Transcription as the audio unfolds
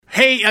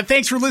Hey,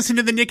 thanks for listening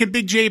to the Nick and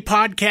Big J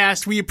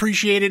podcast. We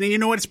appreciate it. And you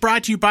know what? It's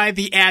brought to you by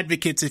The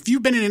Advocates. If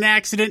you've been in an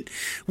accident,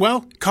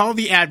 well, call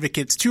The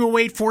Advocates.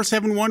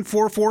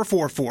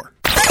 208-471-4444.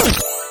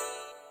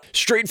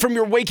 Straight from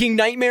your waking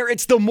nightmare,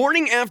 it's the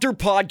Morning After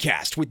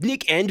podcast with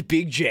Nick and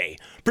Big J.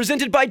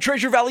 Presented by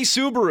Treasure Valley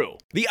Subaru,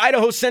 the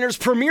Idaho Center's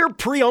premier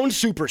pre-owned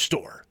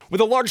superstore.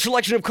 With a large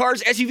selection of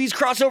cars, SUVs,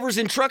 crossovers,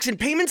 and trucks, and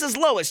payments as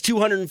low as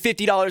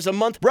 $250 a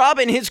month, Rob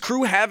and his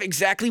crew have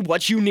exactly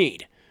what you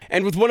need.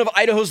 And with one of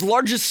Idaho's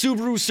largest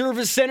Subaru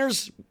service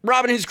centers,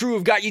 Rob and his crew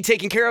have got you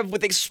taken care of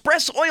with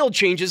express oil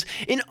changes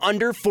in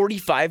under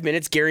 45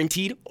 minutes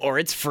guaranteed, or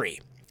it's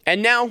free.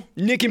 And now,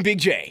 Nick and Big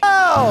J.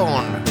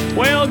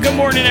 Well, good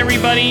morning,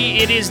 everybody.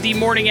 It is the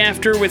Morning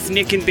After with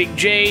Nick and Big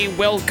J.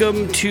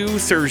 Welcome to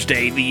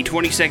Thursday, the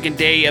 22nd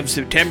day of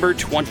September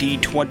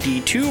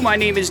 2022. My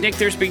name is Nick.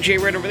 There's Big J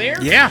right over there.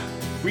 Yeah.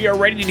 We are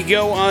ready to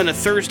go on a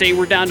Thursday.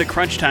 We're down to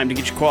crunch time to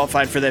get you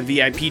qualified for that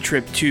VIP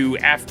trip to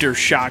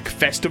Aftershock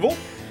Festival.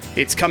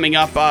 It's coming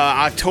up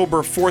October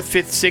 4th,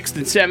 5th, 6th,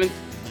 and 7th.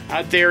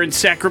 Out there in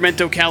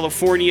Sacramento,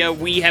 California,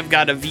 we have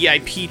got a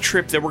VIP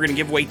trip that we're going to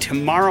give away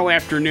tomorrow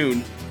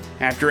afternoon.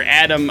 After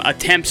Adam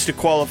attempts to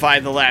qualify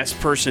the last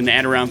person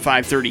at around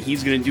 5:30,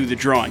 he's going to do the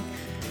drawing.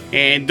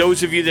 And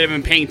those of you that have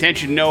been paying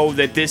attention know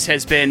that this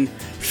has been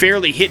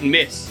fairly hit and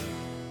miss.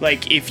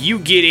 Like, if you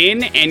get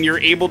in and you're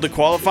able to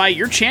qualify,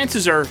 your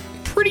chances are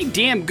pretty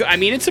damn good. I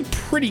mean, it's a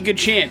pretty good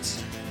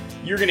chance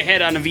you're going to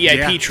head on a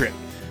VIP trip.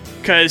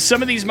 Because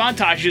some of these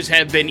montages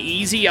have been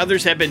easy,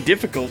 others have been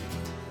difficult.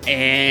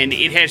 And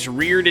it has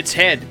reared its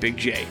head, Big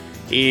J,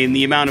 in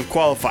the amount of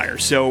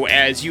qualifiers. So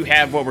as you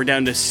have, we're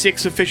down to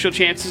 6 official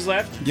chances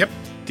left. Yep.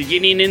 To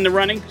get in the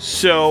running.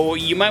 So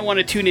you might want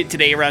to tune in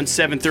today around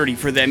 7:30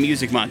 for that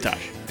music montage.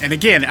 And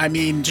again, I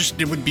mean,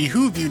 just it would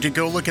behoove you to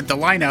go look at the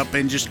lineup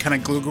and just kind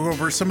of go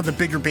over some of the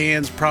bigger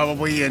bands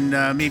probably, and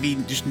maybe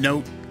just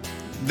note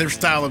their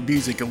style of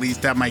music. At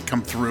least that might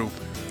come through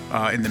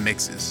in the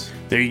mixes.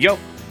 There you go.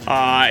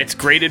 It's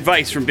great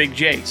advice from Big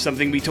J.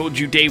 Something we told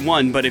you day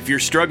one, but if you're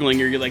struggling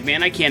or you're like,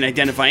 man, I can't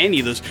identify any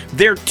of those,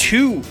 they're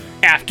too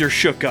after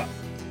Shook Up.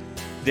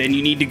 Then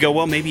you need to go,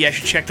 well, maybe I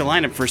should check the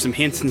lineup for some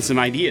hints and some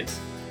ideas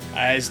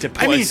as to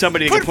somebody that can point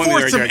me in the right put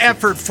forth some direction.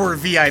 effort for a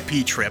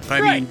VIP trip.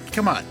 I mean,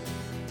 come on.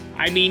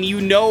 I mean,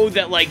 you know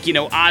that,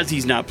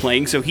 Ozzy's not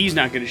playing, so he's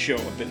not going to show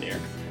up in there.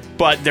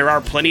 But there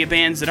are plenty of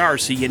bands that are,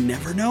 so you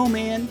never know,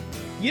 man.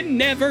 You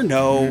never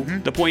know.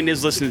 Mm-hmm. The point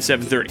is, listen at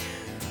 7:30.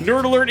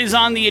 Nerd Alert is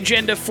on the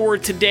agenda for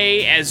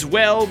today as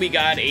well. We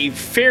got a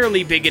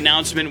fairly big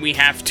announcement we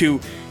have to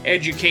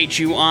educate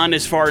you on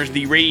as far as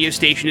the radio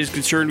station is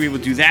concerned. We will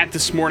do that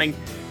this morning,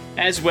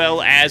 as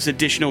well as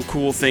additional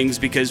cool things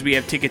because we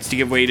have tickets to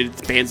give away to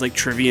bands like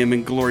Trivium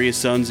and Glorious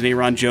Sons and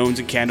Aaron Jones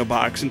and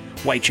Candlebox and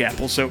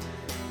Whitechapel. So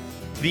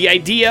the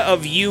idea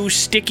of you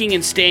sticking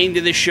and staying to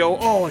this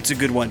show, it's a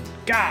good one.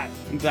 God,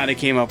 I'm glad I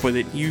came up with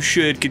it. You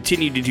should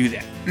continue to do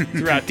that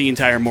throughout the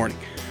entire morning.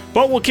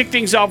 But we'll kick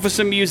things off with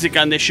some music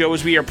on this show,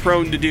 as we are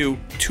prone to do.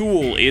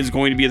 Tool is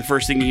going to be the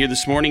first thing you hear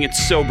this morning.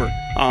 It's Sober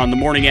on the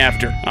Morning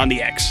After on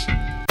the X.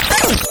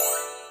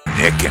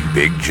 Nick and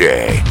Big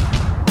J.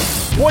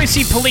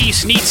 Boise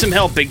police need some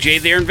help, Big J.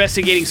 They're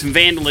investigating some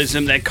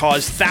vandalism that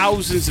caused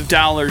thousands of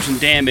dollars in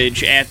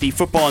damage at the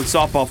football and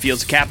softball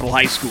fields at Capitol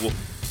High School.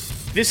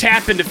 This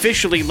happened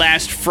officially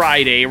last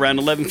Friday around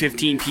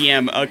 11:15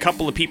 p.m. A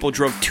couple of people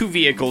drove 2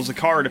 vehicles, a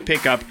car and a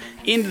pickup,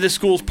 into the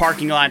school's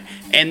parking lot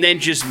and then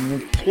just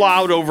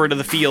plowed over to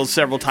the field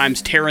several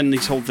times, tearing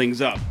these whole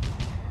things up,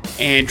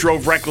 and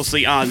drove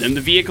recklessly on them.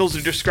 The vehicles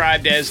are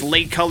described as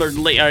light-colored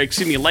late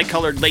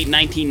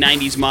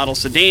 1990s model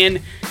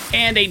sedan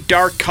and a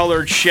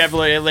dark-colored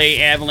Chevrolet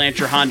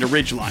Avalanche or Honda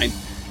Ridgeline.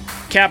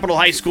 Capitol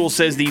High School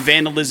says the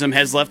vandalism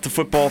has left the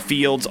football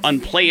fields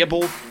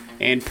unplayable,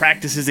 and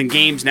practices and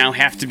games now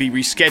have to be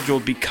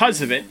rescheduled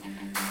because of it.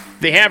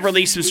 They have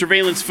released some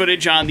surveillance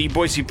footage on the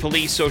Boise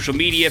Police social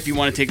media if you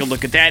want to take a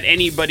look at that.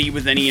 Anybody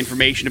with any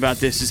information about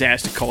this is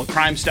asked to call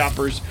Crime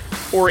Stoppers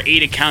or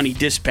Ada County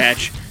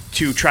Dispatch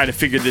to try to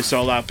figure this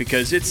all out,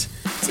 because it's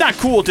not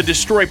cool to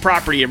destroy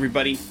property,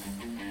 everybody,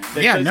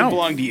 that doesn't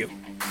belong to you.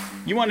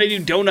 You want to do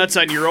donuts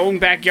on your own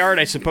backyard?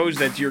 I suppose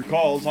that's your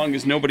call, as long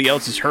as nobody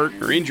else is hurt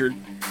or injured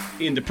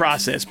in the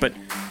process. But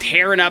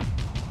tearing up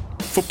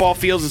football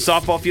fields and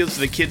softball fields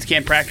so the kids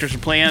can't practice or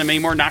play on them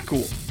anymore, not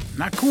cool.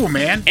 Not cool,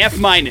 man. F-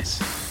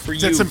 for you.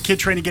 Is that some kid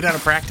trying to get out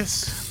of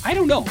practice? I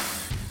don't know.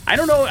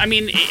 I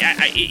mean,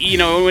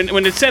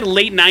 when it said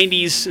late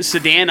 90s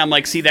sedan, I'm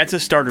like, see, that's a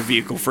starter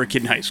vehicle for a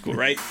kid in high school,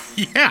 right?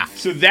 Yeah.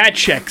 So that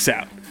checks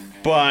out.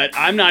 But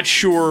I'm not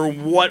sure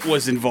what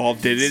was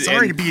involved in it.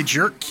 Sorry to be a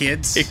jerk,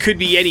 kids. It could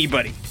be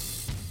anybody,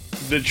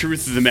 the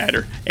truth of the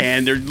matter.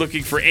 And they're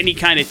looking for any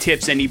kind of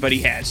tips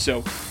anybody has.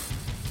 So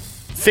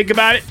think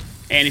about it.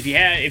 And if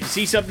you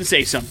see something,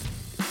 say something.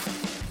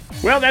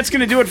 Well, that's going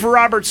to do it for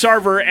Robert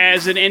Sarver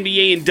as an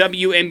NBA and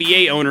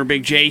WNBA owner,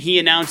 Big J. He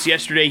announced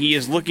yesterday he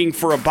is looking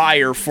for a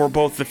buyer for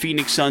both the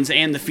Phoenix Suns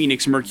and the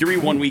Phoenix Mercury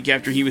 1 week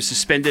after he was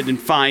suspended and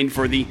fined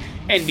for the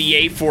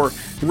NBA for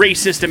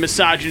racist and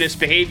misogynist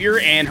behavior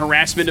and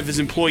harassment of his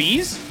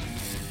employees.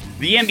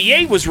 The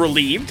NBA was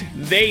relieved.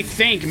 They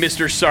thank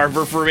Mr.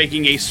 Sarver for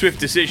making a swift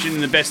decision in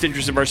the best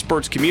interest of our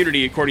sports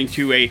community, according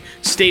to a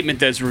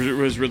statement that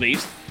was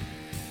released.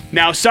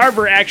 Now,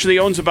 Sarver actually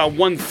owns about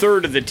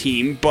 1/3 of the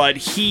team, but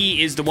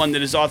he is the one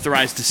that is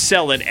authorized to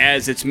sell it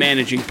as its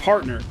managing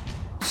partner.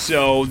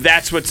 So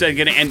that's what's going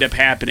to end up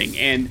happening.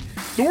 And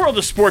the world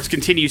of sports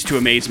continues to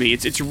amaze me.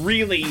 It's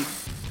really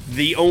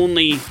the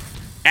only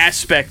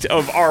aspect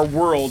of our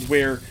world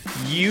where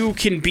you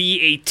can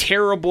be a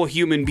terrible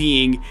human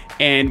being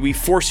and we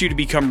force you to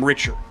become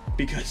richer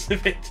because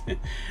of it.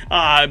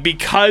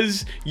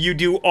 Because you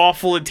do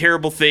awful and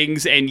terrible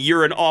things and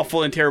you're an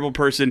awful and terrible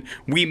person,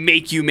 we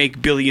make you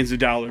make billions of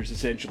dollars,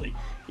 essentially,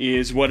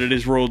 is what it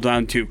is rolled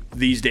down to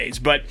these days.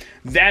 But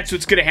that's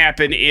what's going to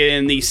happen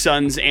in the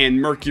Suns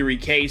and Mercury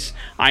case.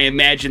 I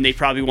imagine they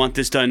probably want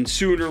this done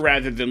sooner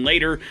rather than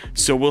later,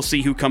 so we'll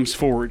see who comes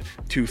forward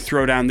to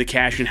throw down the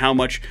cash and how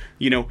much,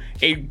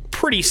 a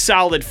pretty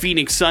solid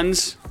Phoenix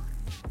Suns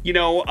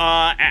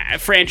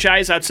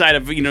franchise outside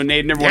of,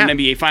 they never won an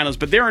NBA Finals,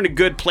 but they're in a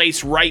good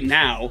place right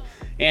now.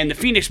 And the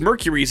Phoenix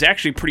Mercury is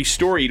actually pretty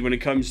storied when it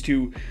comes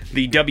to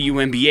the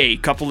WNBA. A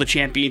couple of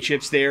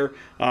championships there.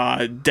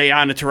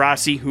 Diana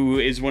Taurasi, who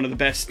is one of the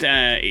best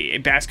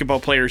basketball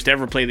players to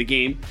ever play the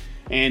game.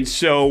 And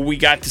so we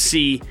got to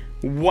see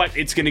what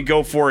it's going to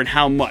go for and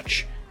how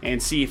much.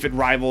 And see if it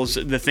rivals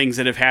the things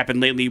that have happened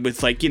lately with,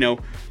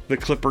 the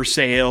Clippers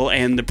sale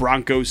and the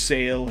Broncos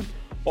sale and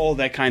all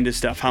that kind of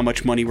stuff. How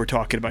much money we're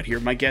talking about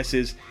here. My guess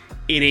is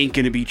it ain't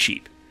going to be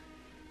cheap.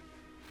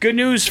 Good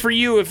news for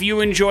you if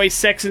you enjoy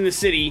Sex and the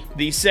City.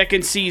 The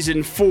second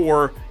season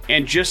 4,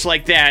 and just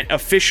like that,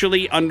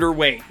 officially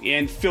underway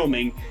and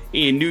filming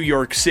in New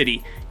York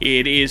City.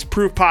 It is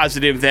proof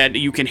positive that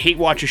you can hate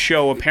watch a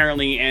show,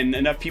 apparently, and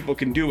enough people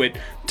can do it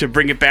to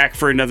bring it back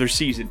for another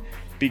season.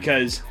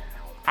 Because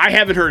I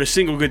haven't heard a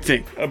single good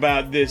thing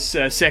about this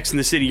Sex and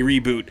the City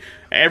reboot.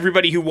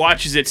 Everybody who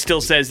watches it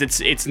still says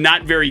it's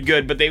not very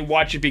good, but they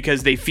watch it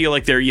because they feel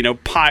like they're,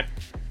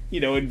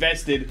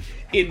 invested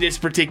in this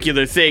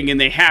particular thing, and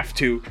they have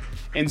to.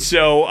 And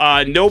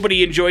so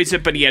nobody enjoys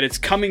it, but yet it's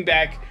coming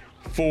back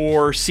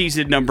for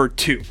season number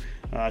 2.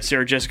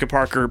 Sarah Jessica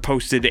Parker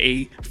posted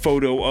a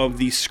photo of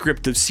the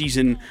script of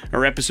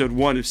episode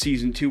 1 of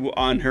season 2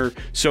 on her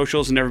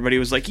socials, and everybody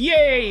was like,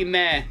 yay,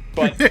 meh.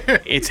 But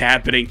it's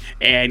happening,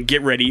 and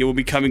get ready. It will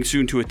be coming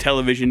soon to a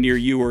television near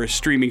you or a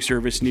streaming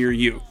service near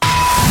you.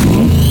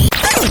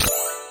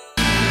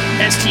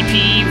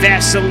 STP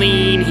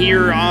Vaseline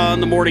here on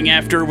the morning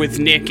after with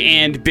Nick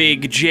and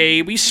Big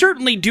J. We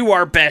certainly do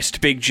our best,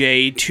 Big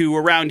J, to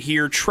around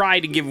here try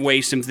to give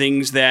away some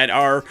things that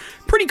are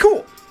pretty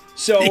cool.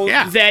 So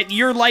that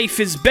your life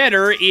is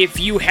better if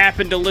you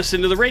happen to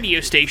listen to the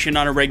radio station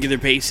on a regular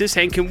basis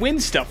and can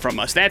win stuff from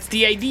us. That's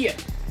the idea.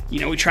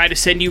 We try to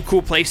send you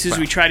cool places.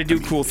 We try to do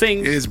cool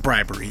things. It is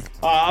bribery.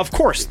 Of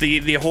course,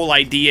 the whole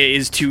idea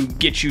is to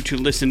get you to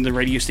listen to the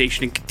radio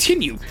station and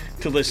continue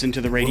to listen to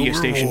the radio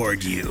station.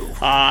 Reward you.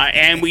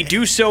 And we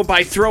do so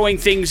by throwing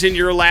things in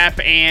your lap,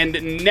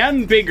 and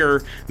none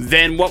bigger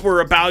than what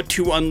we're about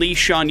to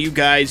unleash on you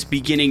guys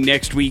beginning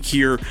next week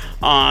here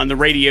on the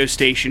radio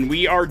station.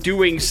 We are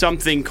doing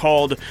something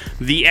called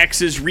the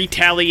X's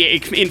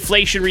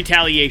inflation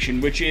retaliation,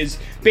 which is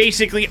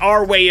basically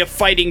our way of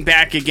fighting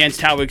back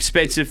against how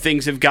expensive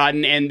things have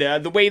gotten, and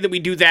the way that we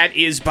do that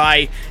is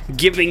by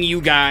giving you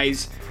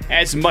guys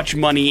as much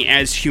money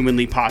as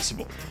humanly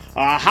possible.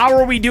 How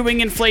are we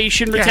doing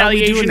inflation retaliation? How are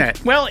we doing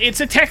that? Well,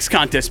 it's a text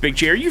contest, Big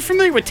J. Are you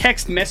familiar with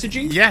text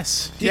messaging?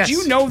 Yes. Did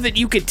you know that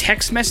you could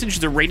text message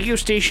the radio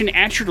station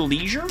at your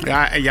leisure?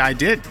 Yeah, I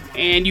did.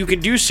 And you can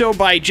do so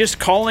by just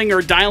calling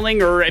or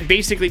dialing or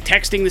basically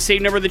texting the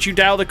same number that you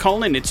dial to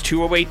call in. It's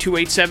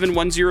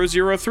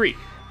 208-287-1003.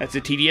 That's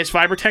the TDS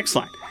Fiber text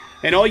line.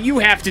 And all you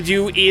have to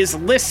do is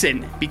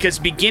listen, because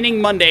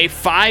beginning Monday,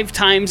 5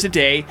 times a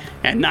day,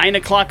 at 9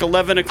 o'clock,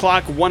 11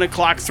 o'clock, 1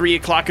 o'clock, 3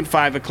 o'clock, and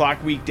 5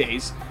 o'clock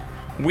weekdays,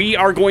 we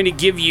are going to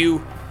give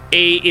you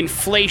a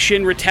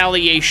inflation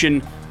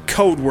retaliation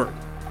code word.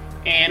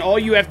 And all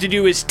you have to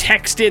do is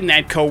text in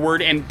that code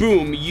word, and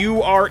boom,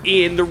 you are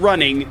in the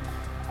running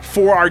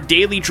for our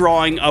daily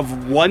drawing of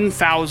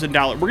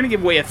 $1,000. We're going to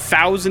give away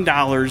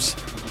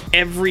 $1,000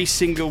 every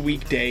single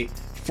weekday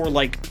for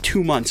like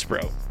 2 months,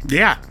 bro.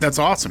 Yeah, that's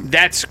awesome.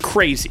 That's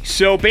crazy.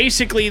 So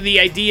basically the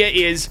idea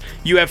is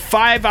you have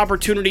 5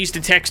 opportunities to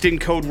text in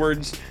code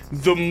words.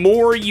 The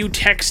more you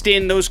text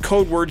in those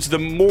code words, the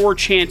more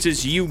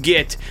chances you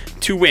get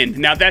to win.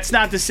 Now, that's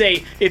not to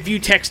say if you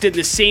text in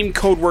the same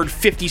code word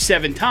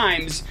 57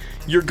 times,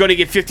 you're going to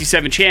get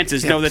 57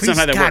 chances. No, that's not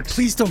how that works.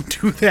 Please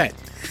don't do that.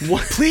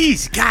 What?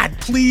 Please, God,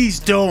 please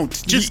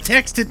don't. Just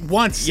text it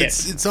once.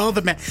 Yes. It's all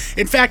the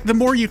in fact, the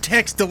more you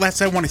text, the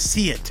less I want to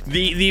see it.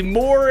 The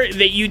more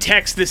that you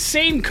text the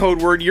same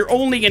code word, you're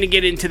only going to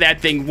get into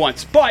that thing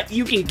once. But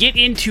you can get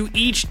into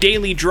each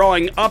daily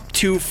drawing up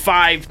to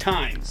 5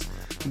 times.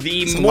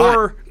 The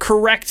more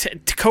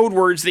correct code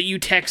words that you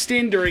text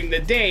in during the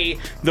day,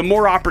 the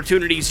more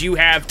opportunities you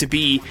have to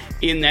be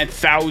in that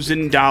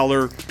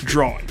 $1,000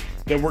 drawing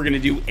that we're going to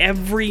do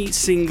every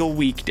single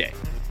weekday.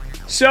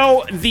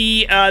 So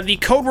the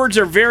code words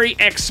are very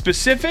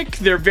X-specific.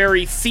 They're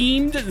very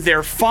themed.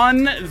 They're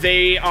fun.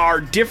 They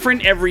are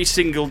different every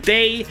single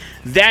day.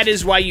 That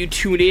is why you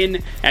tune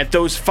in at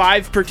those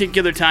 5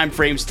 particular time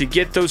frames to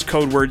get those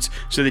code words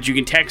so that you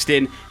can text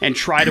in and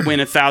try to win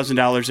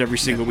 $1,000 every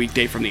single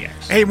weekday from the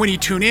X. Hey, when you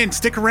tune in,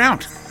 stick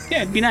around.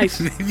 Yeah, it'd be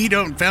nice. You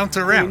don't bounce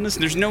around. I mean,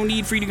 listen, there's no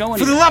need for you to go anywhere.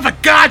 For the love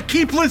of God,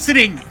 keep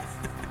listening.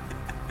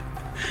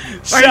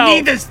 So, I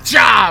need this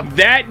job.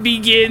 That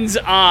begins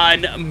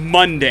on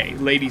Monday,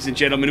 ladies and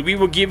gentlemen. We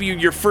will give you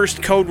your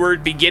first code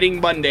word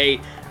beginning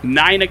Monday,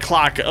 9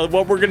 o'clock.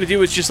 What we're going to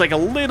do is just like a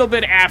little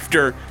bit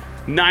after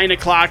 9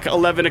 o'clock,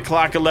 11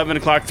 o'clock, 11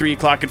 o'clock, 3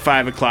 o'clock, and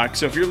 5 o'clock.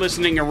 So if you're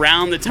listening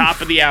around the top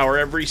of the hour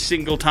every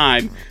single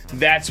time,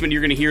 that's when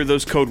you're going to hear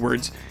those code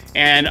words.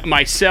 And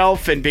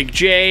myself and Big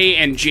J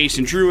and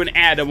Jason Drew and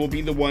Adam will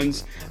be the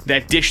ones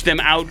that dish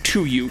them out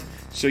to you.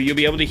 So you'll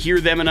be able to hear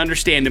them and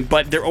understand them,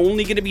 but they're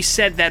only going to be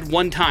said that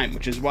one time,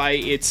 which is why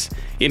it's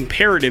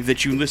imperative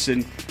that you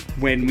listen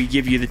when we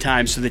give you the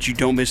time so that you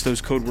don't miss those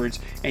code words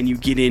and you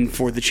get in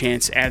for the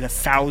chance at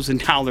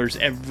 $1,000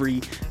 every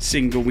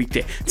single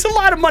weekday. It's a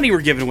lot of money we're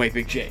giving away,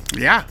 Big J.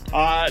 Yeah.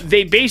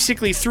 They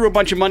basically threw a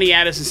bunch of money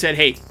at us and said,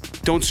 hey,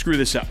 don't screw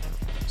this up.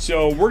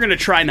 So we're going to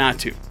try not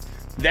to.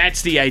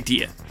 That's the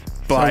idea.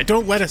 But so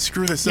don't let us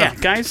screw this up. Yeah,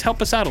 guys,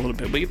 help us out a little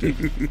bit, will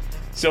you?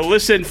 So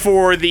listen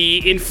for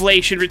the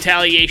inflation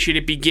retaliation.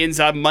 It begins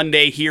on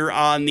Monday here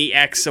on the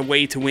X, a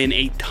way to win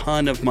a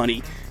ton of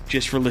money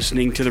just for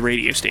listening to the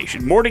radio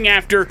station. Morning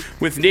After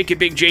with Nick and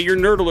Big J. Your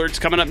Nerd Alert's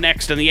coming up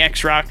next on the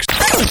X Rocks.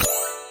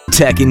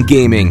 Tech and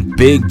Gaming,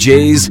 Big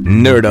J's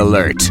Nerd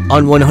Alert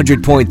on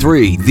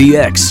 100.3 The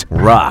X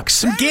Rocks.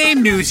 Some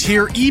game news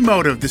here.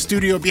 Emotive, the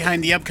studio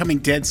behind the upcoming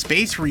Dead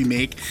Space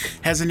remake,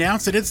 has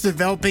announced that it's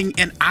developing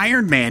an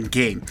Iron Man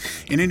game.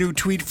 In a new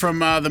tweet from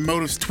the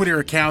Motive's Twitter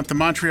account, the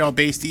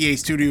Montreal-based EA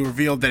studio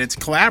revealed that it's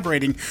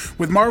collaborating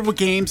with Marvel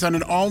Games on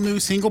an all-new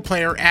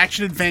single-player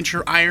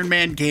action-adventure Iron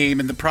Man game,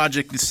 and the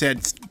project is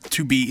said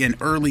to be in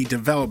early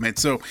development.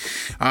 So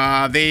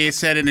they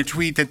said in a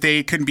tweet that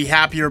they couldn't be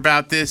happier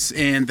about this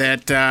and that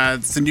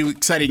it's a new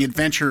exciting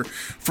adventure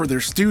for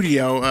their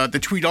studio. The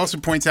tweet also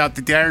points out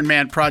that the Iron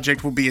Man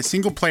project will be a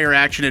single-player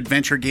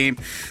action-adventure game,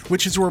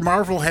 which is where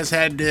Marvel has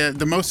had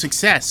the most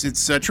success.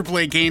 It's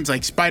AAA games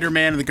like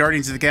Spider-Man and the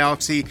Guardians of the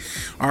Galaxy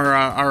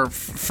are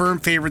firm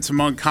favorites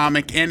among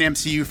comic and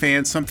MCU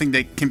fans, something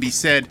that can be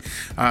said,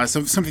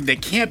 something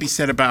that can't be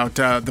said about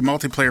the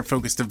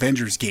multiplayer-focused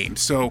Avengers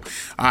games. So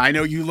I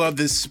know you love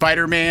this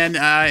Spider-Man.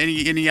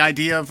 Any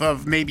idea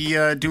of maybe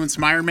doing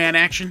some Iron Man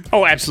action?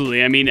 Oh,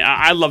 absolutely. I mean,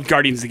 I love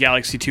Guardians of the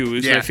Galaxy 2. It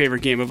was Yeah. my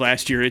favorite game of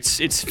last year.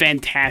 It's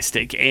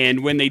fantastic.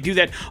 And when they do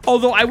that,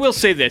 although I will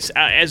say this,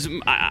 as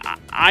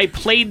I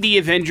played the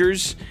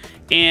Avengers,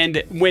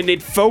 and when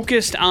it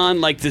focused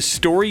on like the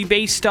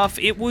story-based stuff,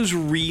 it was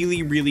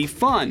really, really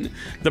fun.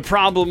 The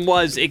problem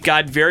was it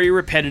got very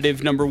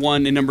repetitive, number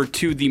one, and number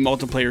two, the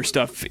multiplayer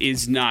stuff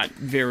is not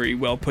very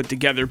well put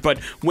together. But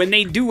when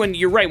they do, and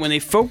you're right, when they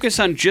focus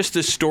on just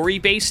the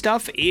story-based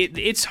stuff,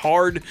 it's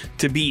hard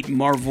to beat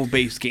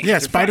Marvel-based games. Yeah,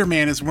 They're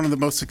Spider-Man is one of the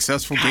most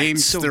successful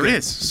games so there good.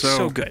 is.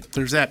 So good.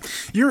 There's that.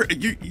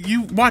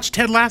 You watch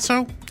Ted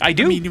Lasso? I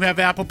do. I mean, you have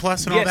Apple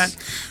Plus and all Yes.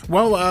 that.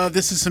 Well,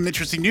 this is some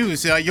interesting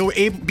news. You'll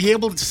be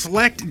able to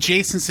select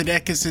Jason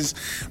Sudeikis'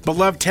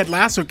 beloved Ted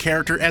Lasso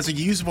character as a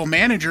usable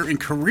manager in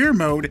career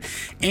mode,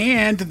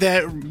 and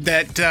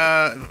that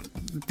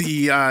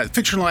the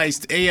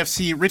fictionalized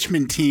AFC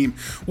Richmond team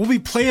will be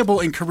playable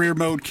in career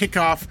mode,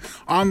 kickoff,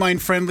 online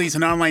friendlies,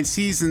 and online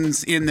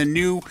seasons in the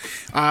new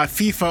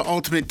FIFA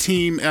Ultimate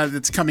Team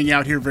that's coming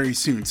out here very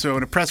soon. So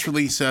in a press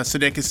release,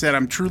 Sudeikis said,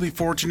 "I'm truly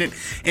fortunate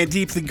and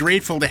deeply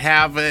grateful to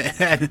have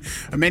had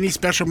many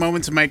special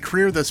moments in my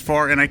career thus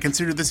far, and I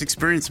consider this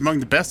experience among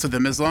the best of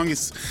them. As long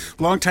as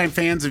longtime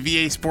fans of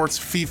EA Sports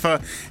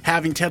FIFA,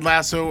 having Ted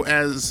Lasso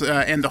as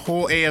and the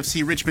whole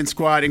AFC Richmond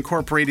squad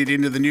incorporated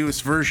into the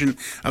newest version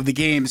of the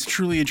game is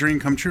truly a dream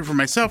come true for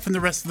myself and the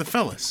rest of the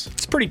fellas."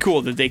 It's pretty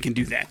cool that they can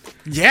do that.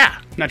 Yeah.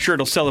 Not sure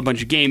it'll sell a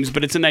bunch of games,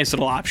 but it's a nice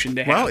little option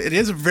to have. Well, it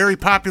is a very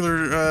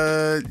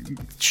popular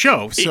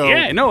show. So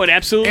yeah, no, it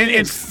absolutely and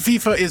is.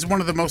 FIFA is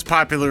one of the most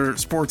popular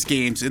sports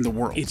games in the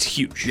world. It's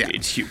huge. Yeah.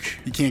 It's huge.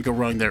 You can't go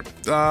wrong there.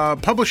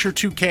 Publisher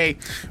 2K.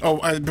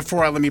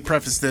 Before let me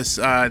preface this,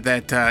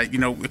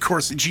 of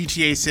course,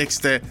 GTA 6,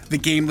 the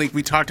game leak,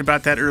 we talked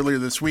about that earlier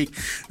this week.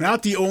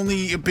 Not the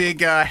only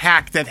big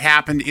hack that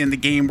happened in the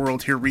game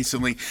world here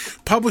recently.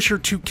 Publisher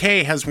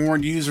 2K has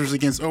warned users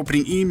against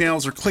opening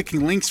emails or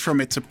clicking links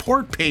from its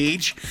support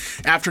page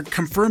after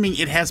confirming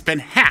it has been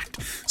hacked.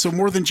 So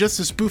more than just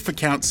a spoof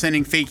account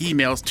sending fake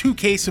emails,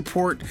 2K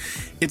support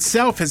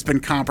itself has been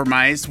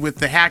compromised, with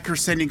the hacker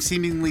sending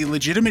seemingly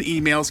legitimate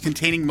emails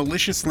containing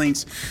malicious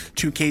links.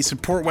 2K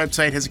support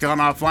website has gone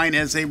offline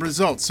as a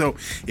result. So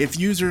if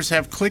users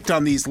have clicked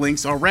on these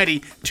links already,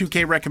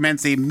 2K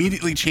recommends they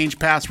immediately change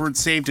passwords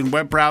saved in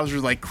web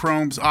browsers like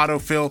Chrome's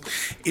autofill,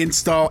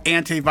 install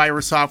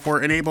antivirus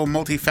software, enable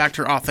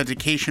multi-factor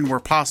authentication where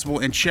possible,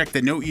 and check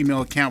that no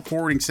email account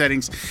forwarding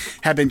settings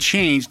have been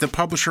changed. The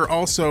publisher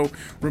also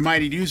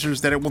reminded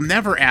users that it will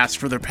never ask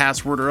for their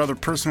password or other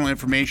personal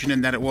information,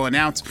 and that it will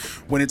announce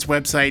when its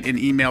website and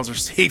emails are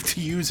safe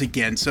to use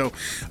again. So,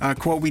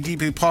 quote, we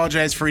deeply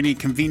apologize for any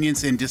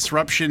inconvenience and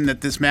disruption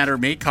that this matter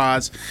may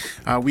cause.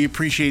 We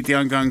appreciate the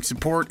ongoing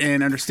support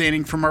and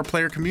understanding from our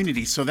player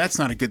community. So that's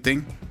not a good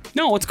thing.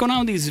 No, what's going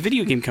on with these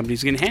video game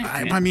companies getting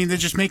hacked? I mean, they're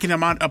just making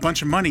them a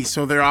bunch of money,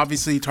 so they're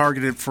obviously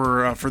targeted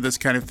for this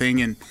kind of thing.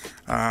 And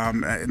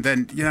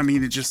then, I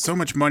mean, it's just so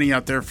much money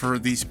out there for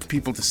these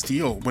people to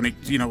steal. When it,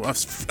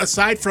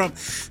 aside from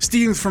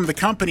stealing from the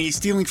company,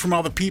 stealing from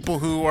all the people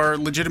who are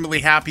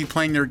legitimately happy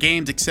playing their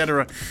games,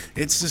 etc.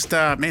 It's just,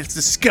 man, it's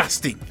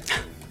disgusting.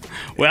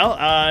 Well,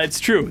 it's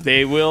true.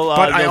 They will.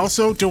 But I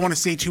also don't want to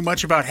say too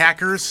much about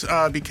hackers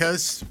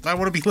because I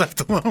want to be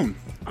left alone.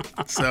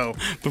 So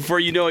before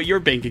you know it, your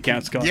bank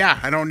account's gone. Yeah,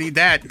 I don't need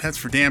that. That's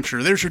for damn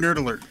sure. There's your Nerd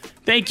Alert.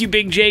 Thank you,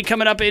 Big J.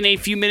 Coming up in a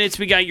few minutes,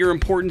 we got your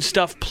important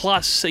stuff,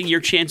 plus your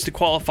chance to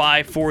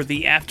qualify for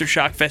the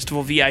Aftershock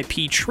Festival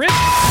VIP trip.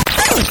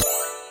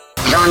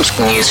 Launch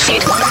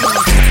newsfeed.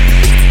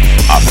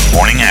 On the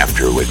morning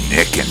after with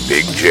Nick and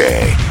Big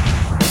J.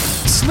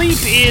 Sleep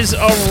is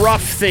a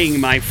rough thing,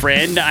 my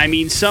friend. I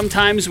mean,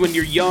 sometimes when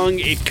you're young,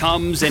 it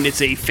comes and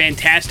it's a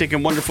fantastic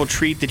and wonderful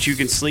treat that you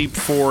can sleep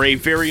for a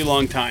very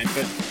long time.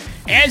 But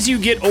as you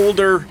get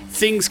older,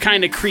 things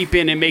kind of creep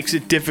in and makes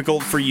it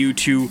difficult for you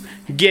to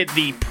get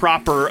the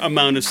proper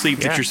amount of sleep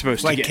that you're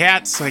supposed to get.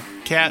 Like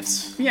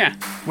cats. Yeah.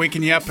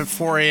 Waking you up at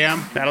 4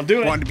 a.m. That'll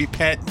do it. Wanting to be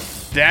pet.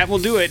 That will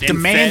do it.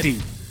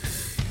 Demanding.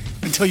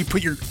 Until you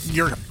put your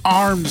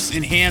arms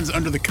and hands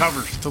under the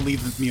covers to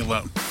leave me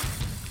alone.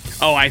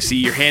 Oh, I see.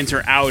 Your hands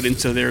are out, and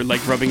so they're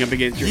like rubbing up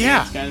against your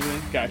hands. Kind of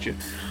thing. Gotcha.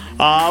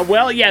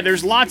 Well, yeah,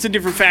 there's lots of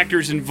different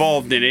factors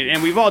involved in it,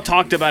 and we've all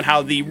talked about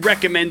how the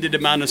recommended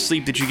amount of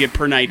sleep that you get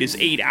per night is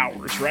 8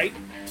 hours, right?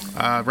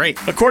 Right.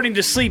 According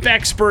to sleep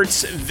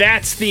experts,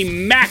 that's the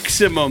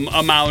maximum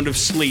amount of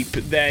sleep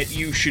that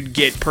you should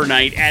get per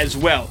night as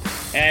well.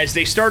 As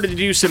they started to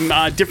do some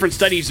different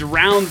studies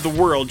around the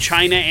world,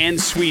 China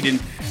and Sweden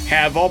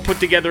have all put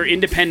together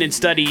independent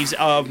studies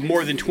of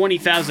more than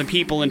 20,000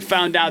 people and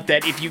found out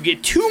that if you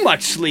get too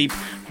much sleep,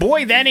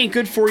 boy, that ain't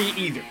good for you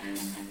either.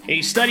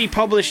 A study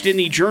published in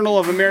the Journal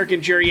of American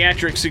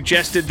Geriatrics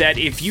suggested that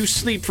if you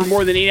sleep for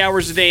more than 8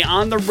 hours a day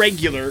on the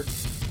regular,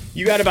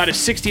 you got about a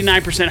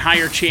 69%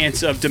 higher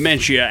chance of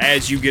dementia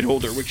as you get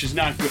older, which is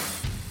not good.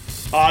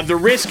 The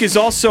risk is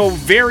also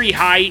very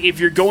high if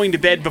you're going to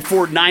bed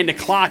before 9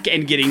 o'clock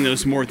and getting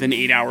those more than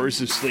 8 hours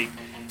of sleep.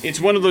 It's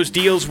one of those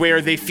deals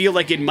where they feel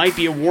like it might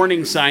be a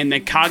warning sign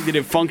that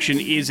cognitive function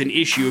is an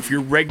issue. If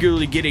you're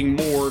regularly getting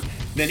more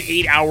than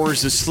 8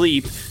 hours of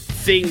sleep,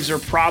 things are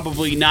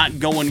probably not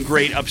going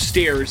great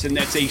upstairs, and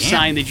that's a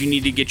sign that you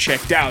need to get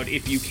checked out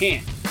if you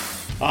can.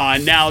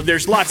 Now,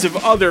 there's lots of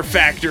other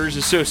factors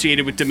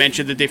associated with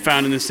dementia that they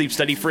found in the sleep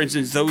study. For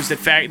instance, those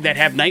that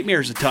have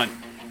nightmares a ton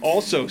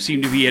also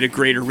seem to be at a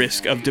greater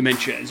risk of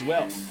dementia as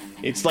well.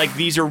 It's like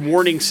these are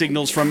warning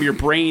signals from your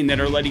brain that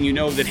are letting you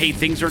know that, hey,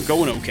 things aren't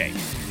going okay.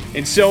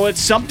 And so it's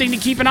something to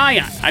keep an eye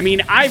on. I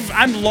mean,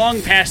 I'm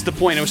long past the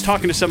point. I was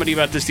talking to somebody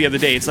about this the other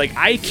day. It's like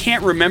I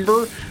can't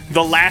remember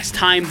the last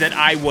time that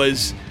I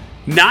was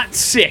not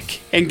sick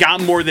and got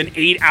more than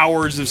 8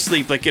 hours of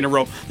sleep like in a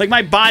row. Like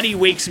my body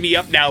wakes me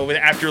up now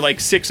after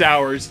like 6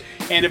 hours,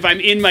 and if I'm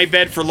in my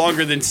bed for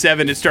longer than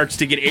 7, it starts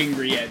to get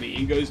angry at me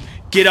and goes,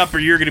 "Get up or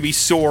you're going to be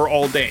sore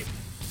all day,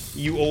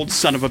 you old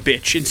son of a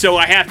bitch." And so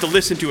I have to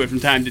listen to it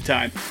from time to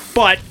time.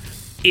 But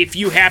if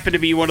you happen to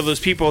be one of those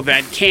people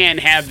that can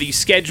have the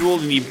schedule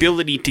and the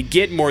ability to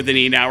get more than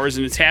 8 hours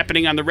and it's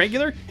happening on the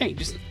regular, hey,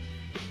 just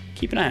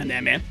keep an eye on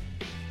that, man.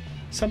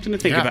 Something to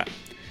think about.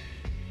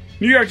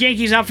 New York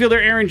Yankees outfielder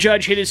Aaron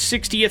Judge hit his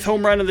 60th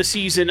home run of the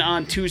season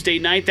on Tuesday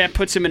night. That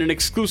puts him in an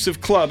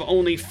exclusive club.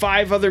 Only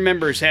 5 other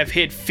members have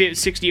hit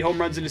 60 home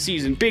runs in a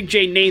season. Big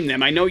J, name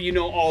them. I know you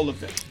know all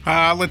of them.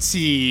 Let's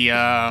see.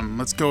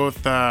 Let's go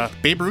with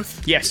Babe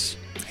Ruth. Yes.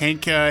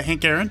 Hank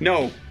Aaron?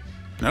 No.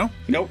 No?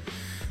 Nope.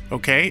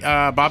 Okay.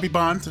 Bobby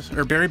Bonds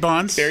or Barry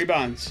Bonds. Barry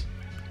Bonds.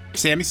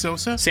 Sammy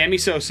Sosa. Sammy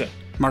Sosa.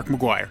 Mark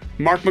McGwire.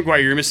 Mark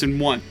McGwire. You're missing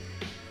one.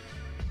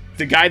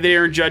 The guy that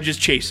Aaron Judge is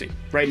chasing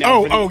right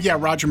now. Yeah,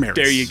 Roger Maris.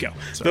 There you go.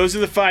 So. Those are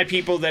the 5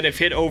 people that have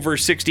hit over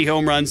 60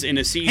 home runs in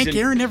a season. Hank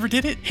Aaron never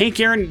did it? Hank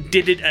Aaron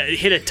did it,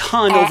 hit a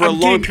ton over a long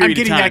period of time. I'm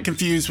getting that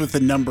confused with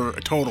the number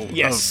total.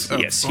 Yes.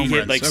 He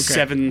hit like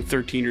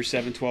 713 or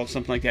 712,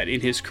 something like that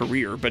in his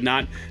career, but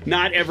not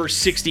ever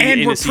 60 in a season.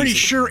 And we're pretty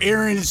sure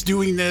Aaron is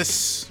doing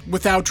this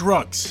without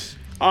drugs.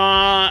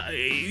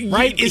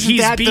 Right? Isn't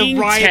that the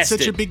riot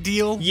such a big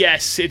deal?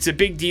 Yes, it's a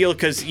big deal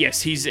because,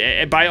 yes, he's,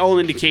 by all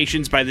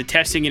indications, by the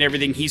testing and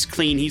everything, he's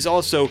clean. He's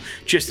also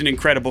just an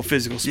incredible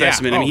physical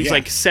specimen. I mean, he's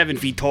like 7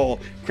 feet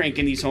tall,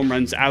 cranking these home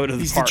runs out of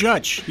the park. He's the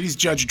judge. He's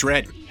Judge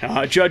Dredd.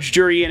 Judge,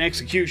 jury, and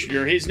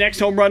executioner. His next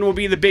home run will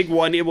be the big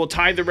one. It will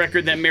tie the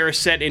record that Maris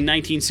set in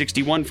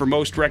 1961 for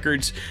most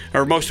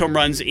home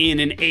runs in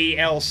an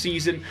AL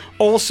season.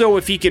 Also,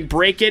 if he can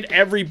break it,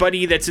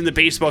 everybody that's in the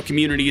baseball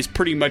community is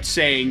pretty much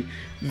saying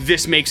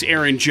this makes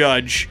Aaron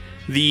Judge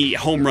the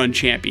home run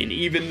champion,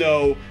 even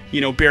though,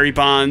 Barry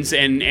Bonds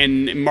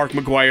and Mark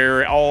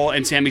McGwire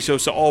and Sammy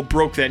Sosa all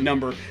broke that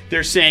number.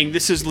 They're saying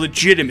this is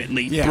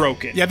legitimately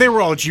broken. Yeah, they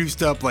were all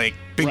juiced up like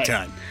big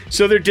time.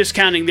 So they're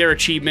discounting their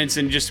achievements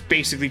and just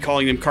basically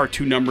calling them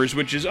cartoon numbers,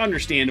 which is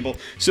understandable.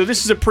 So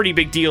this is a pretty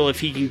big deal if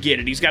he can get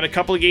it. He's got a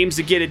couple of games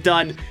to get it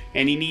done,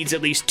 and he needs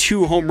at least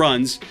 2 home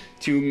runs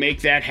to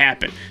make that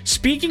happen.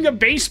 Speaking of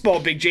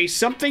baseball, Big J,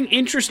 something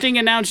interesting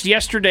announced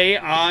yesterday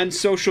on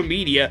social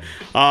media.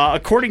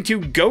 According to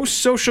Ghost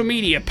Social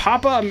Media,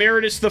 Papa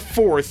Emeritus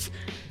IV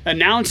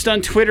announced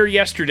on Twitter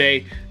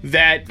yesterday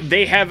that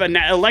they have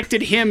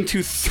elected him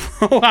to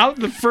throw out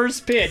the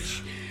first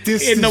pitch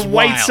in the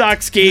White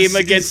Sox game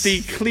against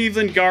the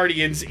Cleveland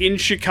Guardians in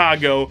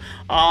Chicago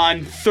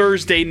on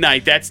Thursday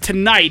night. That's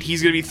tonight.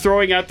 He's going to be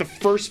throwing out the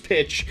first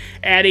pitch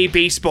at a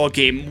baseball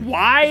game.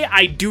 Why?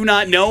 I do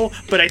not know,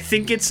 but I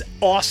think it's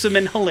awesome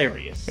and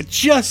hilarious.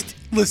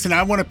 Listen,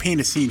 I want to paint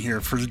a scene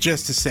here for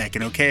just a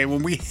second, okay?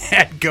 When we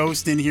had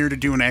Ghost in here to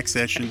do an X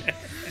session,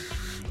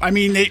 I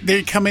mean,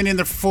 they come in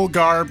their full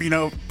garb,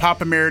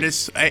 Papa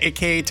Emeritus,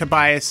 a.k.a.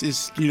 Tobias,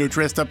 is,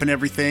 dressed up and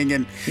everything.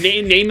 And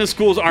name the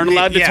schools aren't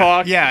allowed to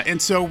talk. Yeah,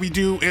 and so we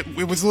do,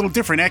 it was a little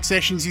different. X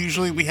sessions,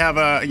 usually we have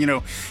a,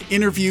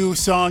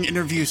 song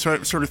interview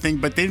sort of thing,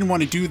 but they didn't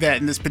want to do that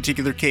in this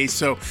particular case.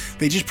 So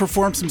they just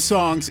performed some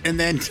songs, and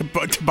then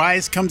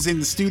Tobias comes in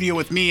the studio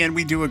with me, and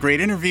we do a great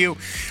interview.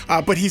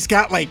 But he's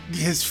got,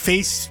 his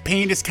face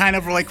paint is kind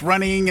of,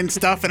 running and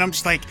stuff, and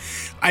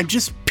I'm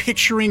just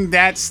picturing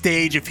that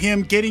stage of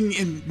him getting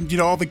in,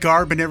 all the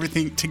garb and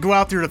everything to go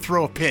out there to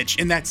throw a pitch,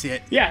 and that's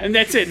it. Yeah, and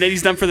that's it. Then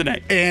he's done for the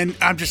night. And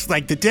I'm just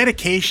the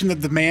dedication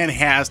that the man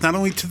has, not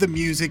only to the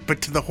music,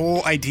 but to the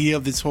whole idea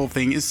of this whole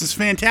thing is just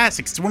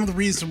fantastic. It's one of the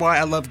reasons why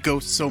I love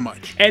Ghost so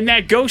much. And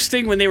that Ghost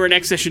thing when they were in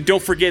X Session,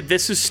 don't forget,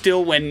 this is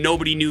still when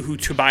nobody knew who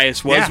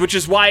Tobias was, which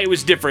is why it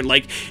was different.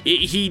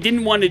 He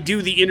didn't want to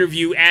do the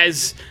interview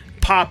as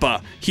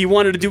Papa. He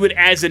wanted to do it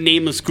as a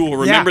nameless ghoul.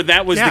 Remember,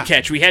 that was the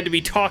catch. We had to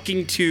be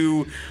talking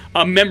to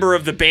a member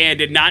of the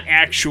band and not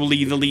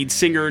actually the lead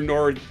singer,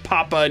 nor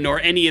Papa, nor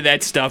any of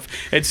that stuff.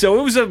 And so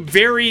it was a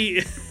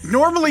very...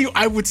 Normally,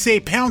 I would say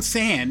pound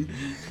sand,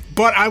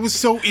 but I was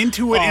so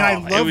into it, and I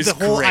loved the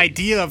whole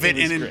idea of it.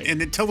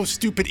 And until those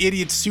stupid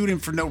idiots sued him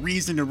for no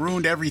reason and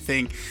ruined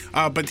everything,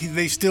 but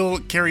they still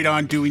carried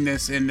on doing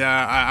this, and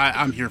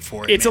I'm here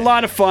for it. It's a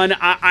lot of fun.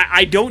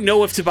 I don't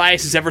know if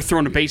Tobias has ever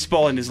thrown a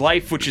baseball in his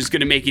life, which is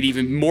going to make it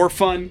even more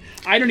fun.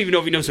 I don't even know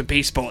if he knows what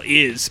baseball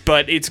is,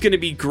 but it's going to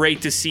be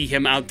great to see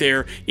him out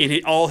there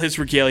in all his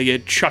regalia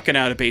chucking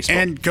out a baseball.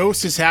 And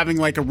Ghost is having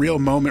a real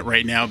moment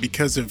right now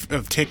because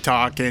of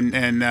TikTok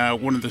and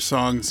one of the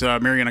songs,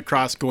 Mariana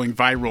Cross, going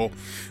viral.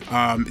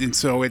 And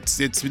so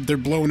they're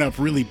blowing up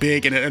really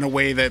big in a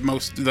way that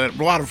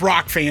a lot of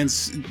rock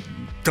fans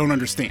don't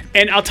understand.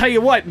 And I'll tell you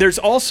what, there's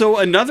also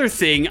another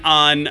thing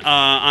on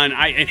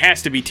it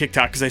has to be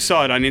TikTok because I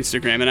saw it on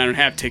Instagram and I don't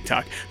have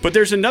TikTok, but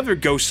there's another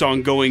Ghost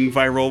song going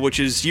viral, which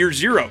is Year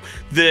Zero.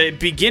 The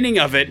beginning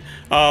of it,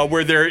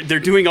 where they're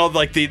doing all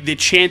the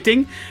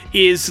chanting,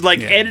 is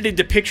edited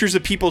to pictures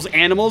of people's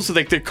animals, so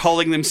they're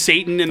calling them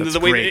Satan, and That's the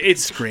way great.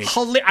 it's great.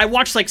 I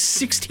watched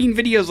 16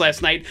 videos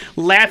last night,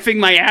 laughing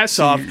my ass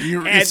off.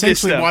 You're at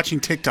essentially this watching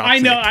TikTok. I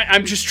know.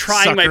 I'm just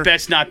trying my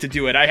best not to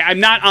do it.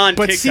 I'm not on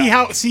but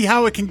TikTok. But see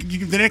how it can.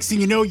 The next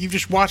thing you know, you've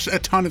just watched a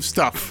ton of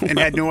stuff and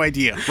had no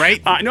idea, right?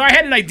 No, I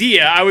had an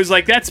idea. I was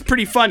like, that's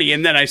pretty funny,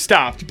 and then I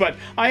stopped. But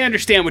I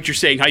understand what you're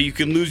saying, how you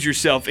can lose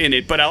yourself in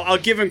it. But I'll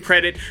give him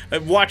credit.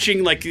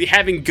 Watching,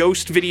 having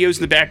Ghost videos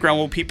in the background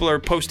while people are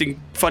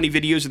posting funny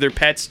videos of their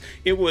pets,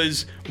 it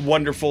was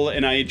wonderful,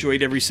 and I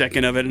enjoyed every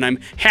second of it. And I'm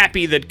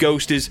happy that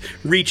Ghost is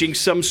reaching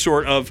some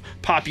sort of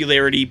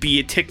popularity, be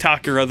it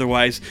TikTok or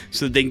otherwise,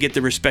 so that they can get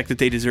the respect that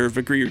they deserve.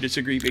 Agree or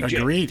disagree, Big J?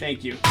 Agreed.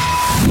 Thank you.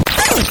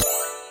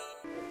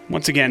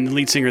 Once again, the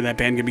lead singer of that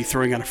band going to be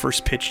throwing out a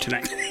first pitch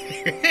tonight.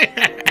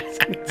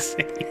 That's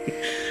insane.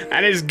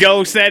 That is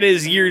Ghost. That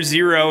is Year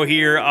Zero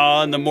here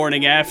on The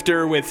Morning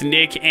After with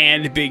Nick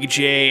and Big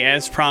J,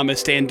 as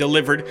promised and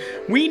delivered.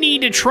 We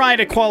need to try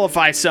to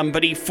qualify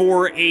somebody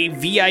for a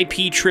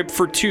VIP trip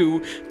for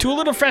 2 to a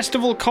little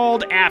festival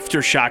called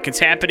Aftershock. It's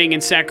happening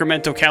in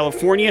Sacramento,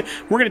 California.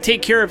 We're going to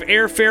take care of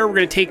airfare. We're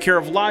going to take care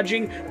of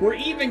lodging. We're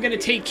even going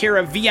to take care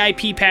of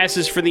VIP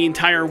passes for the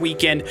entire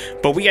weekend.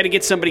 But we got to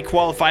get somebody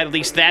qualified. At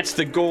least that's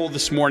the goal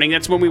this morning.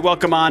 That's when we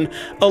welcome on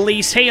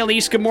Elise. Hey,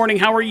 Elise. Good morning.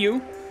 How are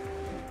you?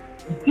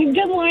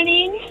 Good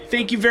morning.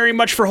 Thank you very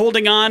much for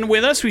holding on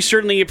with us. We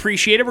certainly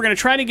appreciate it. We're going to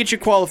try to get you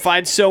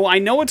qualified. So I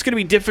know it's going to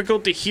be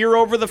difficult to hear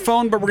over the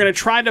phone, but we're going to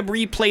try to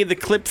replay the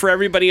clip for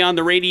everybody on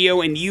the radio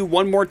and you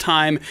one more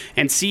time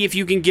and see if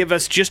you can give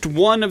us just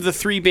one of the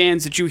 3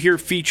 bands that you hear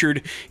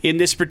featured in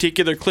this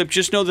particular clip.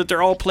 Just know that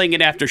they're all playing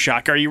at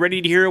Aftershock. Are you ready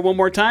to hear it one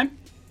more time?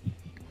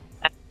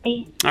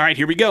 All right,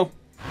 here we go.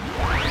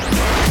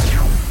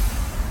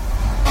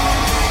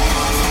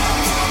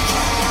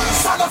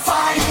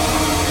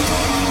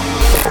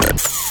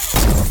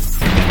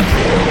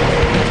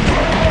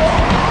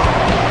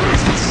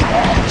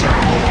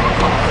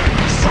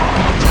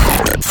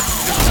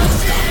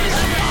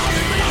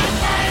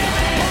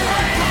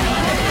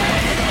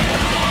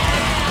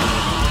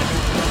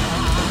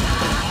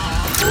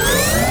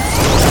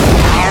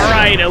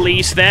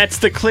 Police. That's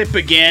the clip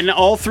again.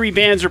 All three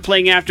bands are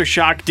playing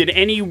Aftershock. Did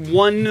any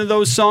one of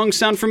those songs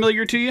sound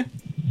familiar to you?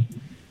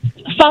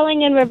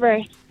 Falling in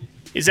Reverse.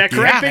 Is that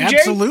correct, Yeah, Big J?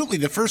 absolutely.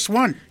 The first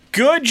one.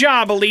 Good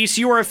job, Elise.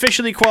 You are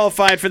officially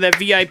qualified for that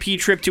VIP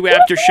trip to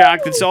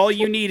Aftershock. That's all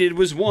you needed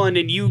was one,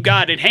 and you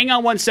got it. Hang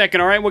on 1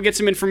 second, all right? We'll get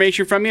some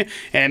information from you,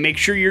 and make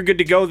sure you're good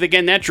to go.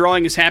 Again, that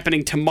drawing is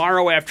happening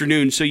tomorrow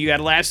afternoon, so you got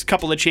a last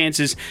couple of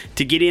chances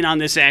to get in on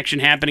this action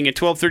happening at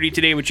 12:30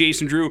 today with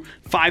Jason Drew,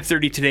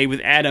 5:30 today with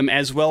Adam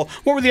as well.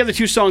 What were the other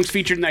two songs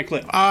featured in that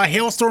clip?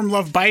 Hailstorm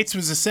Love Bites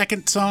was the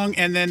second song,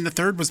 and then the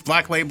third was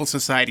Black Label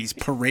Society's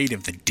Parade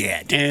of the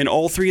Dead. And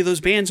all three of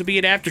those bands will be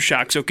at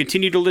Aftershock, so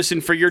continue to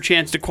listen for your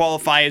chance to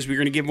qualify as we're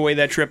going to give away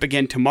that trip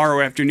again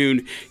tomorrow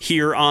afternoon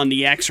here on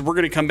the X. We're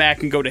going to come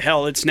back and go to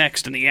hell. It's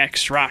next on the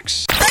X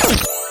Rocks.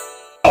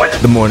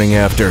 The morning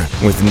after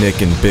with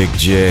Nick and Big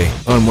J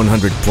on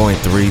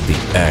 100.3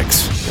 The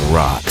X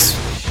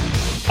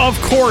Rocks. Of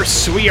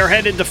course, we are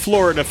headed to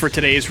Florida for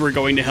today's We're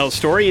Going to Hell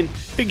story, and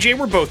Big J,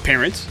 we're both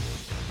parents.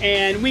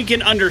 And we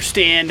can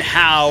understand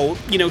how,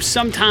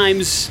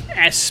 sometimes,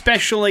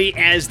 especially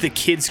as the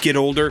kids get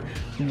older,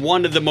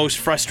 one of the most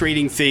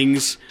frustrating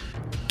things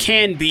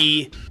can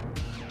be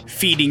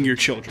feeding your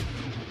children.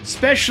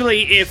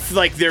 Especially if,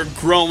 they're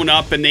grown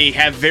up and they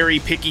have very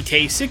picky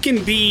tastes. It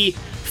can be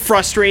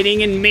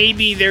frustrating, and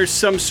maybe there's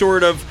some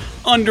sort of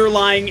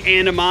underlying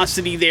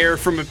animosity there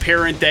from a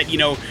parent that,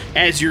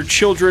 as your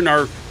children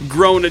are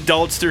grown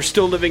adults, they're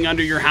still living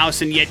under your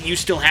house, and yet you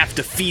still have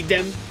to feed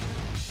them.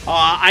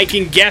 I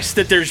can guess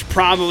that there's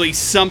probably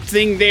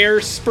something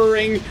there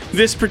spurring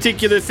this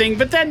particular thing,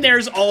 but then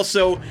there's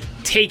also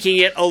taking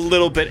it a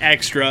little bit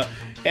extra.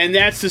 And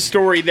that's the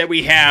story that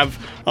we have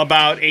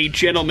about a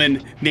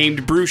gentleman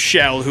named Bruce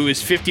Shell, who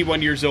is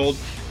 51 years old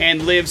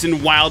and lives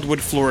in Wildwood,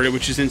 Florida,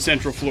 which is in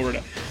Central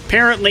Florida.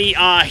 Apparently,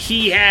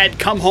 he had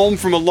come home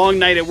from a long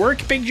night at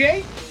work, Big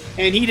J,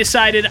 and he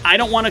decided, I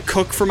don't want to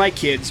cook for my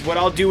kids. What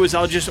I'll do is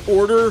I'll just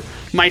order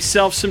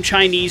myself some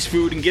Chinese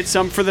food and get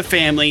some for the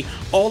family.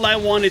 All I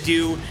want to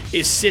do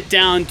is sit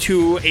down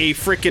to a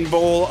frickin'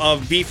 bowl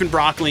of beef and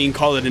broccoli and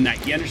call it a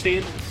night. You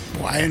understand?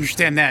 Well, I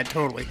understand that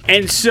totally.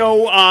 And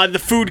so the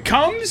food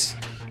comes.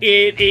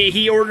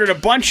 He ordered a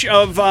bunch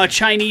of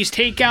Chinese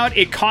takeout.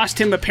 It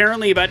cost him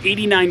apparently about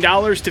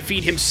 $89 to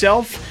feed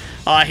himself,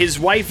 his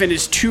wife, and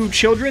his two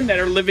children that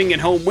are living at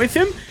home with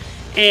him.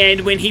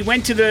 And when he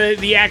went to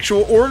the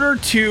actual order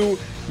to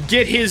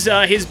get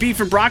his beef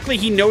and broccoli,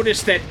 he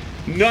noticed that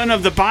none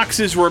of the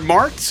boxes were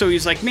marked. So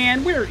he's like,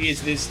 man, where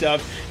is this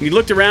stuff? And he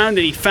looked around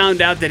and he found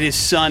out that his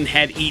son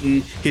had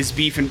eaten his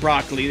beef and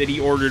broccoli that he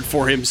ordered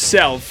for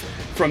himself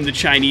from the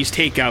Chinese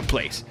takeout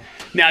place.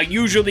 Now,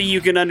 usually you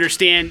can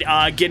understand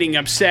getting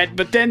upset,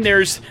 but then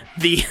there's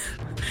the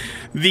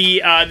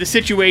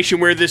situation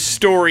where this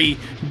story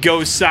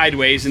goes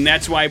sideways, and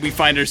that's why we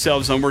find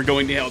ourselves on We're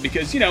Going to Hell,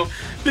 because,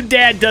 the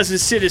dad doesn't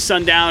sit his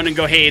son down and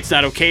go, hey, it's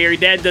not okay, or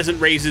dad doesn't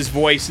raise his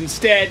voice.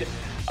 Instead,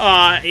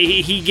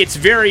 he gets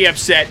very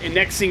upset, and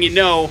next thing you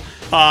know,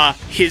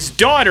 his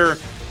daughter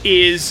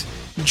is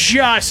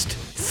just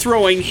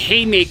throwing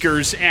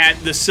haymakers at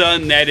the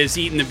son that is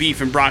eating the beef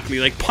and broccoli,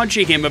 like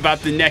punching him about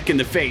the neck and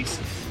the face.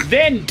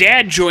 Then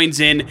dad joins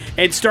in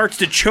and starts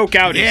to choke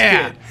out his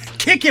kid.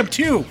 Kick him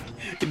too.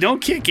 No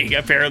kicking,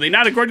 apparently.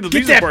 Not according to the Get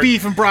police that report.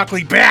 beef and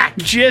broccoli back.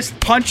 Just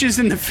punches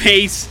in the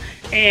face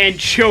and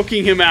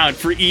choking him out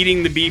for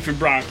eating the beef and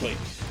broccoli.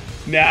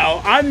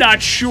 Now, I'm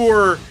not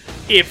sure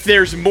if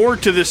there's more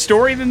to the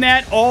story than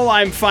that. All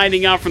I'm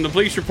finding out from the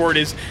police report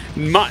is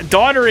my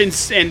daughter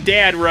and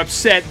dad were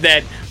upset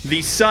that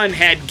the son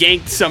had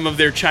ganked some of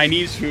their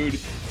Chinese food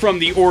from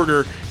the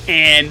order,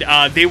 and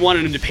they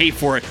wanted him to pay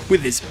for it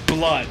with his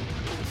blood.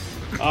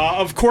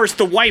 Of course,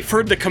 the wife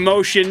heard the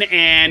commotion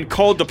and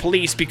called the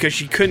police because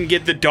she couldn't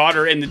get the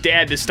daughter and the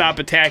dad to stop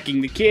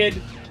attacking the kid,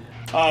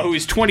 who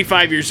is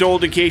 25 years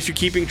old, in case you're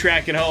keeping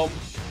track at home.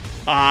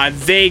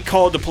 They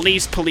called the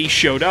police. Police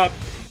showed up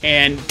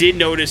and did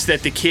notice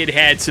that the kid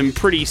had some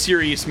pretty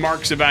serious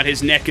marks about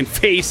his neck and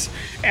face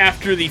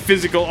after the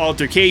physical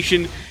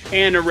altercation,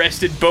 and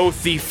arrested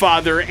both the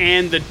father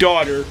and the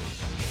daughter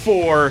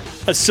for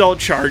assault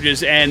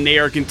charges, and they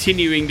are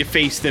continuing to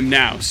face them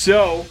now.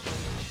 So,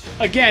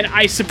 again,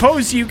 I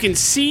suppose you can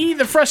see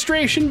the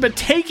frustration, but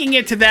taking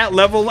it to that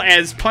level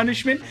as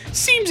punishment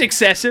seems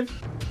excessive.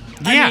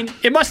 Yeah. I mean,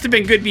 it must have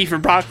been good beef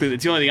and broccoli.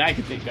 That's the only thing I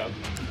can think of.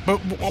 But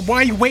why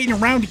are you waiting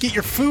around to get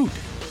your food?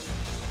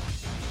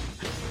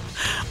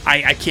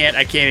 I can't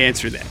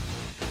answer that.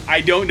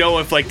 I don't know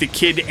if the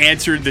kid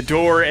answered the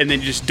door and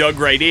then just dug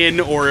right in,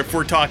 or if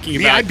we're talking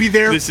about. Yeah, I'd be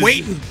there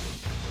waiting.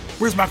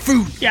 Where's my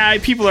food? Yeah,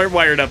 people aren't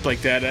wired up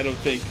like that. I don't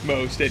think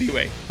most,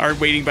 anyway. Aren't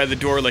waiting by the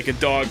door like a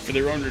dog for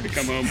their owner to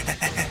come home.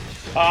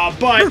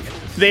 But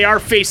they are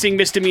facing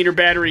misdemeanor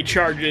battery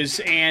charges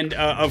and,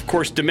 of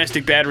course,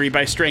 domestic battery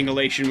by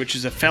strangulation, which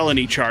is a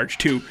felony charge,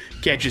 too.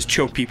 Can't just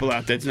choke people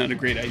out. That's not a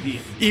great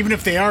idea. Even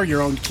if they are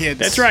your own kids.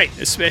 That's right,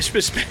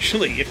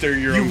 especially if they're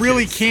your own You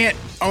really kids. can't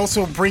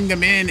also bring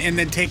them in and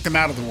then take them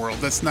out of the world.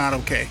 That's not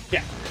okay.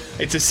 Yeah.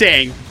 It's a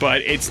saying,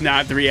 but it's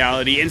not the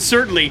reality. And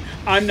certainly,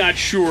 I'm not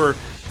sure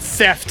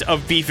theft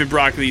of beef and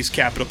broccoli is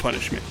capital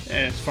punishment,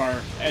 as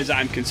far as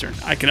I'm concerned.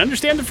 I can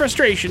understand the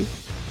frustration.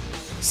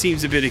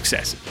 Seems a bit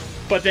excessive.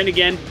 But then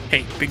again,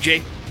 hey, Big J,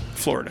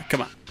 Florida,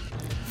 come on.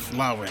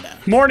 Florida.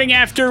 Morning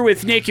After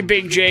with Nick and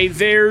Big J.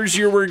 There's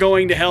your We're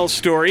Going to Hell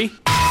story.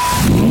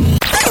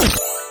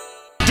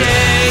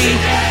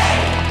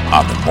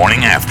 On the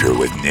Morning After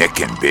with Nick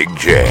and Big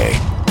J.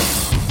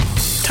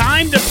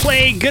 Time to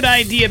play Good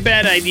Idea,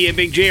 Bad Idea.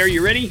 Big J, are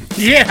you ready?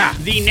 Yeah.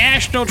 The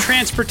National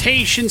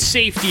Transportation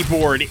Safety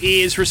Board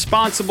is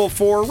responsible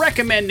for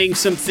recommending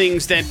some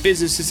things that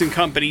businesses and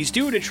companies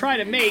do to try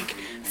to make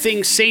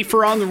things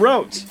safer on the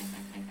roads.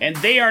 And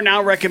they are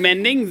now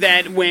recommending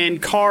that when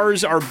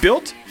cars are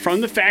built from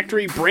the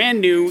factory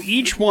brand new,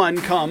 each one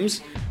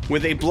comes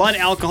with a blood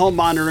alcohol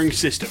monitoring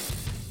system.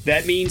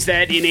 That means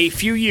that in a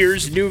few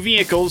years, new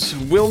vehicles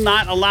will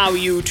not allow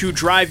you to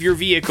drive your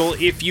vehicle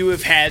if you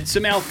have had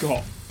some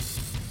alcohol.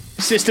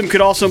 The system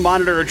could also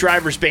monitor a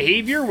driver's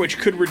behavior, which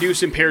could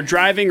reduce impaired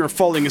driving or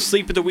falling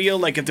asleep at the wheel.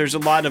 Like if there's a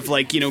lot of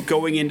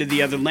going into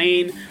the other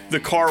lane, the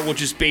car will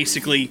just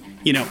basically,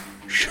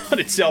 shut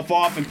itself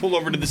off and pull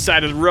over to the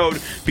side of the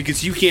road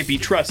because you can't be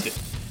trusted.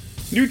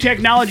 New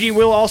technology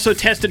will also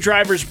test a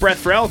driver's breath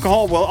for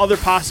alcohol, while other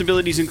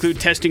possibilities include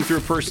testing through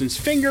a person's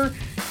finger.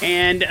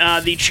 And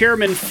the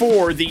chairman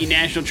for the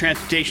National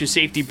Transportation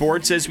Safety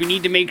Board says we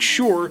need to make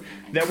sure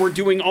that we're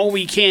doing all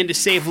we can to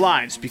save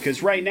lives,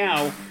 because right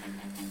now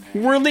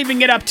we're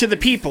leaving it up to the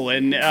people,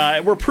 and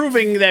we're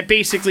proving that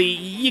basically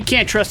you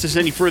can't trust us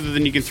any further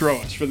than you can throw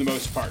us for the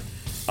most part.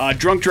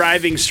 Drunk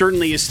driving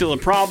certainly is still a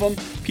problem.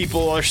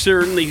 People are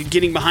certainly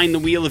getting behind the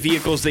wheel of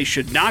vehicles they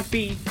should not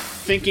be,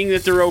 thinking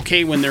that they're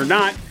okay when they're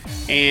not.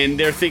 And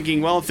they're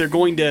thinking, well,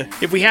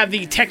 if we have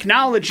the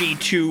technology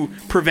to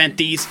prevent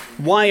these,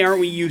 why aren't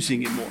we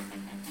using it more?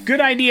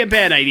 Good idea,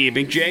 bad idea,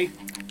 Big J?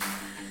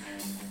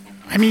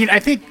 I mean, I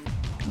think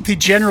the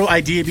general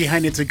idea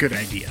behind it's a good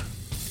idea.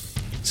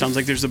 Sounds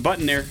like there's a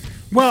button there.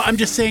 Well, I'm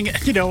just saying,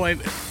 here's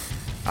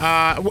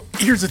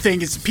the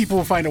thing, is people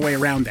will find a way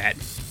around that.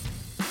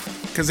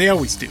 Because they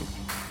always do.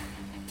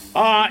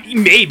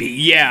 Maybe,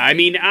 yeah. I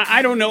mean,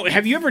 I don't know.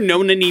 Have you ever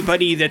known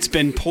anybody that's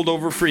been pulled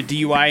over for a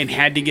DUI and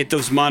had to get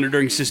those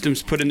monitoring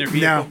systems put in their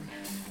vehicle? No.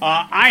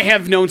 I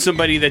have known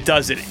somebody that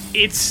does it.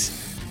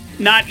 It's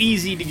not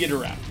easy to get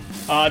around.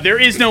 There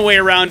is no way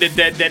around it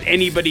that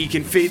anybody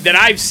can that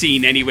I've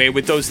seen anyway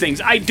with those things.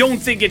 I don't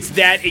think it's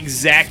that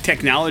exact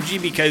technology,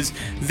 because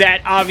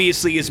that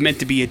obviously is meant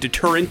to be a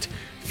deterrent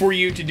for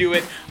you to do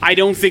it. I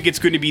don't think it's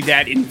going to be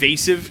that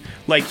invasive.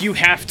 Like, you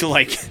have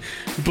to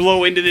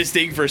blow into this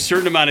thing for a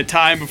certain amount of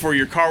time before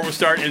your car will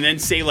start, and then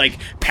say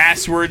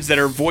passwords that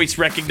are voice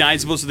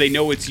recognizable so they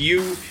know it's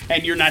you,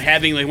 and you're not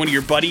having one of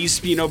your buddies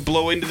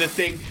blow into the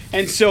thing.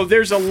 And so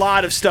there's a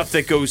lot of stuff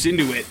that goes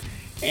into it,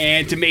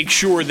 and to make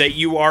sure that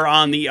you are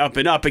on the up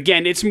and up.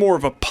 Again, it's more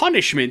of a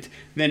punishment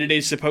than it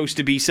is supposed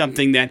to be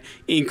something that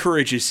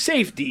encourages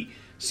safety.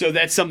 So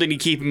that's something to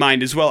keep in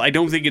mind as well. I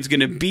don't think it's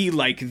going to be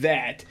like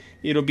that.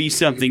 It'll be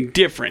something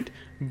different.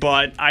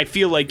 But I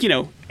feel like,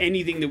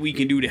 anything that we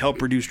can do to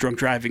help reduce drunk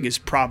driving is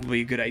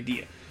probably a good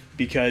idea.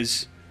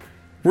 Because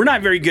we're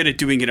not very good at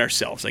doing it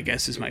ourselves, I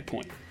guess is my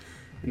point.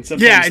 And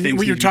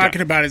what you're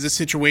talking about is a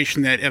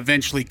situation that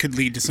eventually could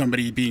lead to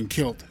somebody being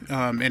killed.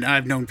 And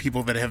I've known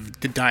people that have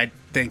died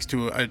thanks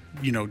to a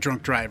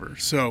drunk driver.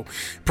 So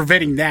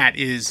preventing that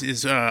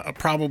is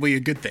probably a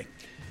good thing.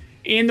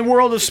 In the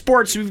world of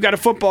sports, we've got a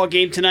football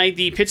game tonight.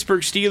 The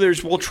Pittsburgh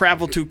Steelers will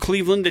travel to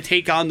Cleveland to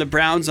take on the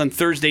Browns on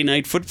Thursday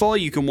Night Football.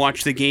 You can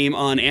watch the game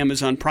on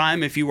Amazon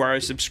Prime if you are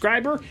a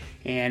subscriber.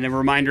 And a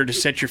reminder to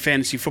set your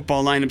fantasy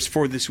football lineups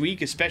for this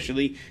week,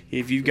 especially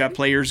if you've got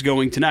players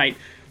going tonight.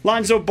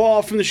 Lonzo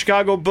Ball from the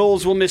Chicago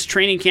Bulls will miss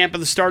training camp at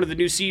the start of the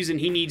new season.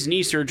 He needs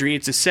knee surgery.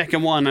 It's the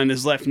second one on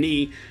his left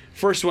knee.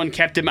 First one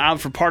kept him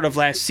out for part of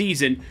last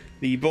season.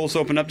 The Bulls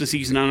open up the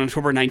season on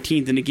October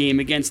 19th in a game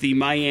against the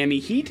Miami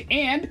Heat.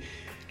 And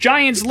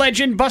Giants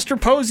legend Buster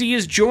Posey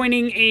is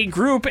joining a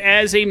group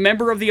as a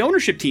member of the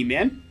ownership team,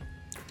 man.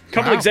 A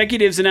couple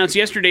executives announced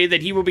yesterday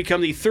that he will become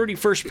the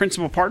 31st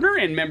principal partner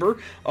and member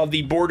of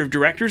the board of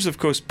directors. Of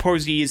course,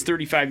 Posey is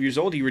 35 years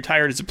old. He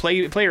retired as a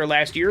player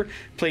last year,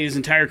 played his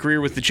entire career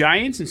with the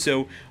Giants, and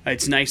so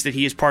it's nice that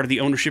he is part of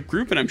the ownership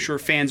group, and I'm sure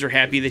fans are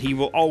happy that he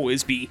will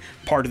always be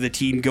part of the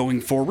team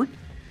going forward.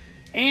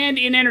 And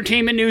in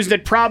entertainment news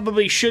that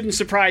probably shouldn't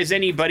surprise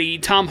anybody,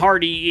 Tom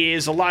Hardy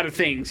is a lot of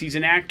things. He's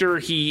an actor,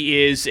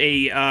 he is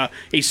a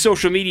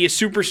social media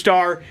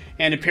superstar,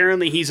 and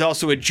apparently he's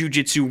also a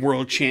jiu-jitsu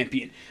world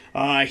champion.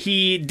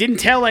 He didn't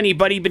tell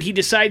anybody, but he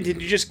decided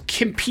to just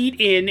compete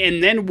in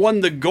and then won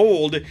the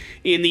gold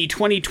in the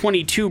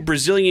 2022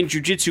 Brazilian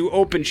Jiu-Jitsu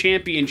Open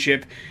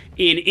Championship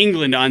in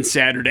England on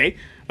Saturday.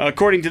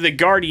 According to The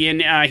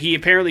Guardian, he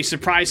apparently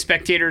surprised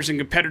spectators and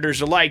competitors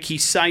alike. He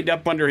signed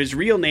up under his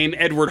real name,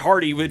 Edward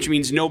Hardy, which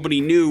means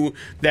nobody knew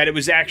that it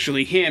was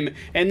actually him.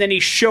 And then he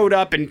showed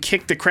up and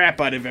kicked the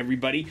crap out of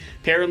everybody.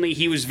 Apparently,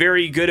 he was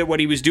very good at what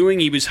he was doing.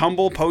 He was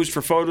humble, posed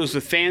for photos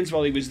with fans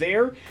while he was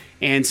there,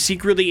 and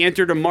secretly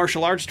entered a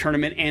martial arts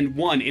tournament and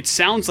won. It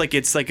sounds like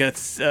it's like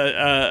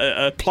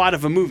a plot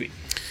of a movie.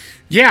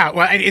 Yeah,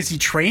 well, is he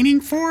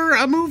training for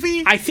a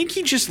movie? I think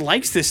he just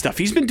likes this stuff.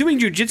 He's been doing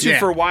jiu-jitsu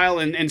for a while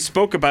and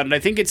spoke about it. I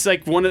think it's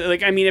like one of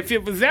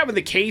if that were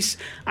the case,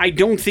 I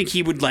don't think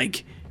he would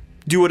like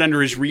do it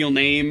under his real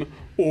name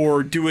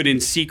or do it in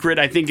secret.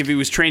 I think if he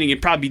was training,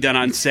 it'd probably be done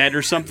on set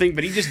or something,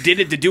 but he just did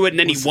it to do it, and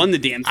then he won the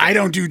damn thing. I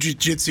don't do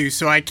jiu-jitsu,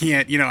 so I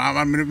can't,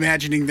 I'm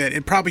imagining that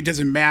it probably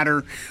doesn't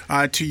matter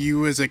to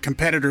you as a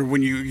competitor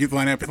when you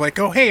line up like,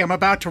 oh, hey, I'm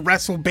about to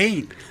wrestle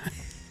Bane.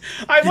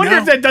 I wonder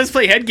if that does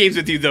play head games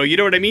with you, though. You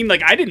know what I mean?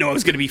 Like, I didn't know I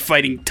was going to be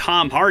fighting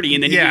Tom Hardy,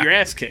 and then you get your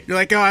ass kicked. You're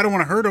like, oh, I don't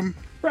want to hurt him.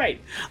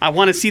 Right. I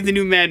want to see the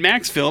new Mad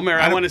Max film, or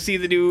I want to see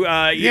the new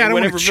I don't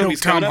want to choke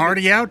Tom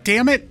Hardy out,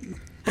 damn it.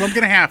 But I'm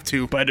going to have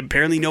to. But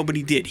apparently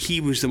nobody did.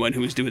 He was the one who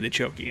was doing the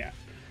choking out,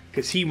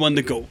 because he won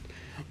the gold.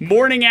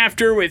 Morning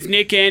After with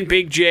Nick and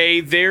Big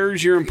J.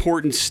 There's your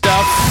important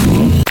stuff.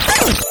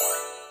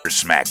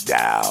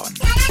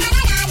 SmackDown.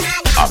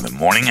 On the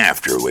Morning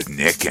After with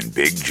Nick and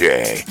Big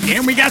J.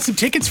 And we got some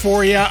tickets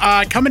for you.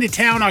 Coming to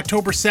town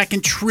October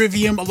 2nd,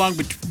 Trivium, along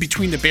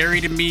between the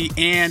Buried and Me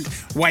and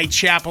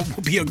Whitechapel,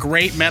 will be a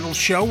great metal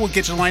show. We'll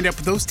get you lined up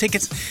with those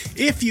tickets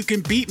if you can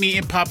beat me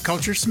in Pop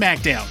Culture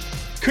Smackdown.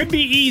 Could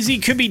be easy,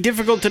 could be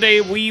difficult today.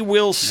 We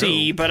will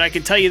see. But I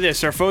can tell you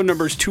this. Our phone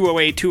number is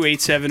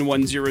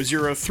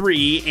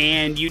 208-287-1003,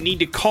 and you need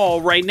to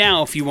call right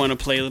now if you want to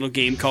play a little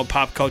game called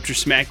Pop Culture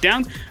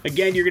Smackdown.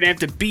 Again, you're going to have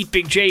to beat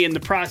Big J in the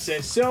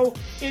process, so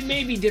it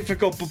may be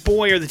difficult, but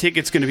boy, are the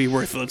tickets going to be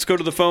worth it. Let's go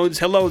to the phones.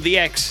 Hello, the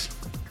X.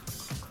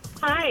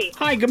 Hi,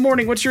 Hi, good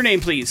morning. What's your name,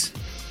 please?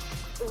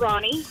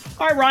 Ronnie.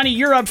 All right, Ronnie,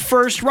 you're up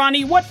first.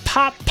 Ronnie, what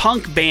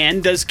pop-punk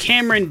band does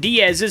Cameron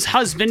Diaz's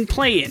husband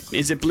play in?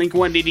 Is it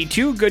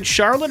Blink-182, Good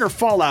Charlotte, or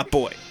Fall Out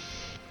Boy?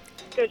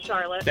 Good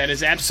Charlotte. That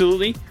is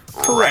absolutely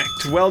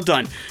correct. Well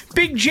done.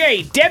 Big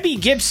J, Debbie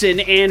Gibson,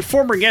 and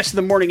former guest of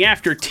the Morning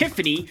After,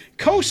 Tiffany,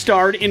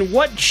 co-starred in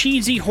what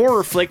cheesy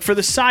horror flick for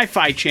the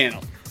Sci-Fi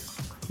Channel?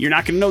 You're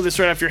not going to know this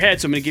right off your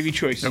head, so I'm going to give you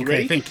choices. Okay,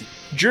 ready? thank you.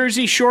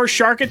 Jersey Shore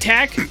Shark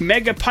Attack,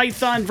 Mega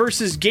Python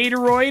vs.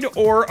 Gatoroid,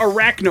 or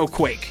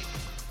Arachnoquake?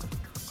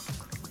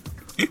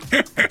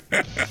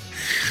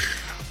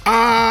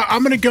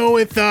 I'm going to go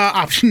with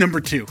option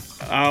number 2.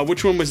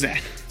 Which one was that?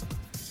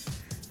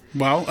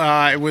 Well,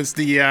 it was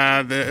the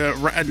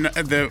Hang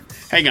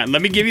on,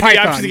 let me give you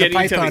Python, the options again. the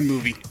Python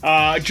movie.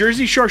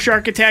 Jersey Shore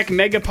Shark Attack,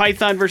 Mega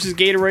Python versus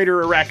Gatoroid,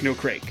 or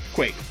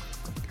Arachnoquake?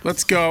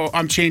 Let's go.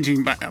 I'm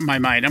changing my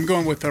mind. I'm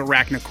going with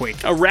Arachnoquake.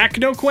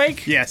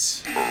 Arachnoquake?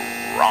 Yes.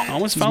 Wrong.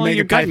 Almost following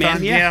your gut,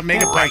 man. Yeah,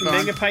 Mega Python.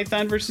 Mega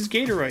Python versus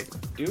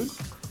Gatoroid, dude.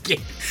 Yeah.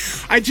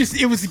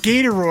 It was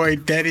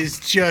Gatoroid that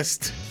is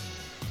just,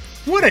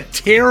 what a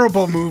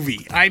terrible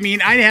movie. I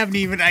mean,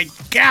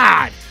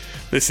 God.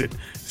 Listen,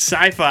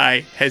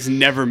 Sci-Fi has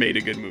never made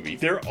a good movie.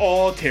 They're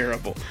all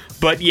terrible.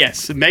 But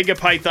yes, Mega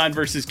Python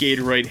versus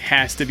Gatoroid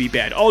has to be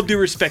bad. All due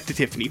respect to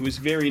Tiffany, who was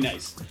very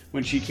nice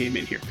when she came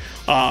in here.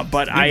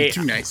 Maybe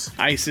too nice.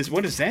 I says,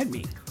 what does that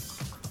mean?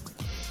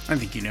 I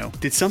think you know.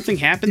 Did something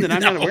happen that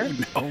I'm not aware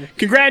of? No.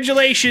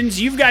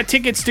 Congratulations. You've got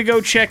tickets to go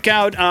check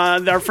out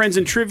our friends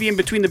in Trivium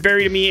between the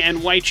Buried and Me and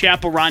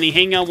Whitechapel. Ronnie,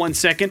 hang on 1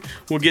 second.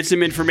 We'll get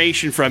some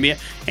information from you.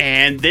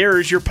 And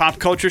there's your Pop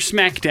Culture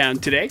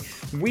Smackdown today.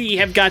 We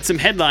have got some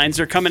headlines.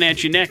 They're coming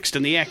at you next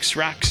on the X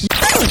Rocks.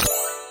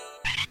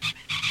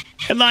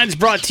 Headlines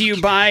brought to you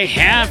by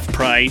Half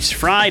Price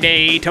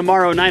Friday.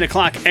 Tomorrow, 9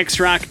 o'clock,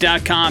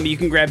 xrock.com. You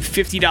can grab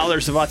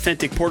 $50 of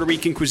authentic Puerto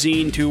Rican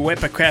cuisine to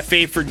Wepa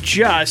Cafe for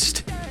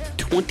just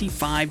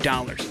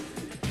 $25.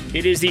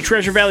 It is the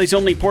Treasure Valley's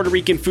only Puerto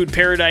Rican food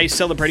paradise,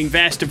 celebrating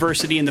vast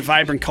diversity and the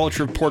vibrant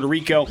culture of Puerto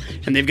Rico.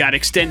 And they've got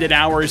extended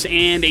hours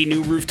and a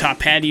new rooftop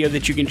patio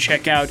that you can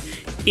check out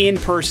in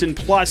person,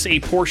 plus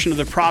a portion of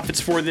the profits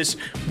for this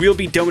will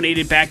be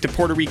donated back to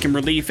Puerto Rican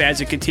relief as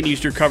it continues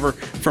to recover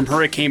from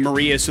Hurricane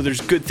Maria. So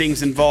there's good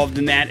things involved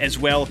in that as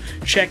well.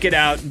 Check it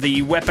out.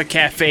 The Wepa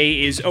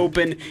Cafe is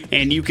open,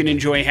 and you can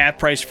enjoy Half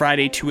Price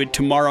Friday to it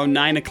tomorrow,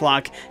 9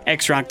 o'clock,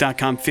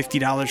 xrock.com,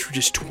 $50 for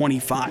just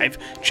 $25.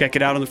 Check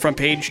it out on the front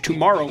page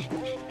tomorrow.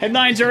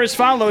 Headlines are as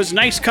follows: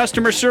 nice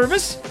customer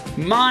service,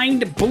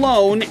 mind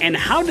blown, and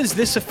how does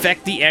this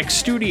affect the X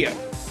Studio?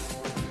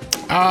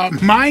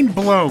 Mind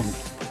blown.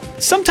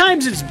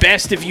 Sometimes it's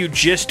best if you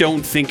just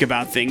don't think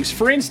about things.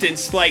 For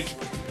instance, like,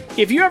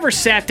 if you ever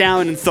sat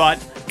down and thought,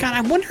 God, I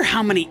wonder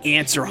how many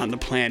ants are on the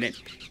planet.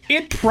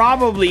 it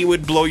probably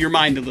would blow your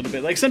mind a little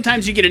bit. Like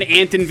sometimes you get an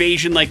ant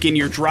invasion like in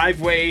your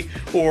driveway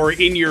or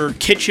in your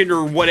kitchen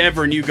or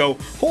whatever, and you go,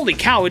 holy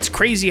cow, it's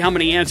crazy how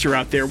many ants are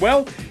out there.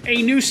 Well,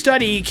 a new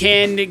study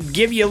can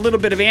give you a little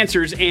bit of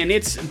answers, and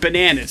it's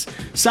bananas.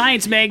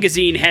 Science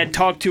Magazine had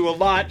talked to a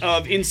lot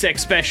of insect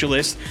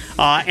specialists,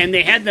 and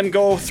they had them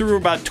go through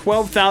about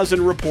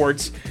 12,000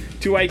 reports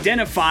to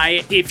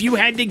identify if you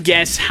had to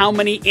guess how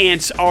many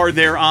ants are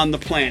there on the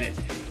planet.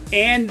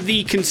 And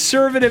the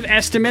conservative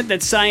estimate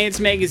that Science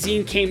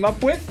Magazine came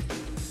up with,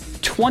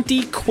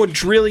 20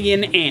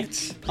 quadrillion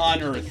ants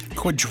on Earth.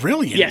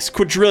 Quadrillion? Yes,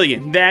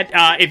 quadrillion. That,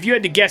 if you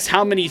had to guess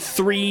how many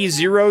 3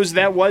 zeros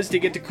that was to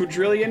get to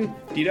quadrillion,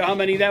 do you know how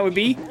many that would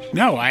be?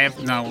 No,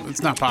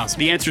 it's not possible.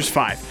 The answer's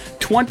 5.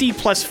 20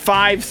 plus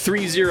 5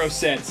 3-0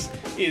 sets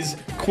is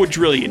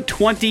quadrillion.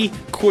 20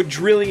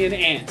 quadrillion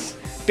ants.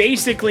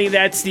 Basically,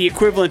 that's the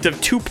equivalent of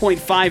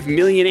 2.5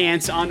 million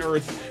ants on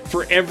Earth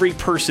for every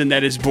person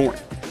that is born,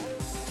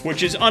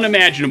 which is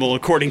unimaginable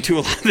according to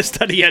a lot of the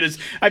study.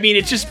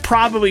 It's just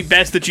probably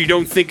best that you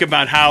don't think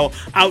about how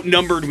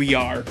outnumbered we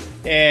are.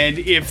 And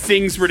if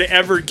things were to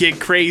ever get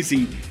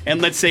crazy,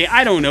 and let's say,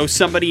 I don't know,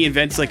 somebody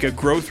invents like a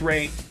growth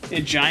rate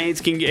and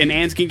ants can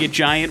get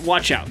giant,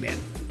 watch out, man.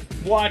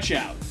 Watch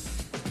out.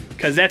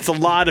 Because that's a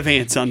lot of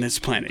ants on this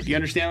planet. You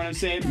understand what I'm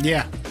saying?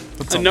 Yeah.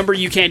 A number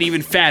you can't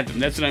even fathom.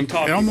 That's what I'm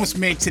talking about. It almost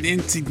makes it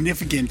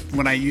insignificant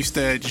when I used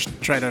to just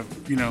try to,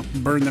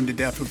 burn them to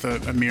death with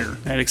a mirror.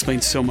 That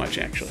explains so much,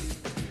 actually.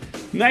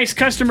 Nice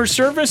customer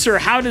service, or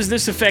how does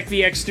this affect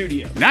the X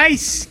Studio?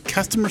 Nice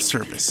customer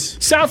service.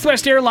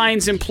 Southwest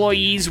Airlines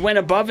employees went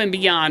above and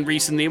beyond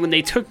recently when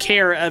they took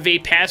care of a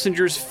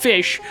passenger's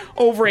fish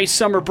over a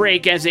summer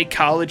break as a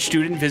college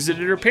student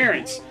visited her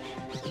parents.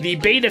 The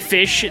betta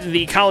fish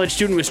the college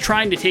student was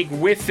trying to take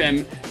with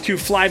them to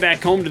fly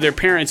back home to their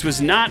parents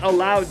was not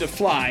allowed to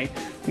fly,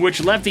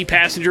 which left the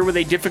passenger with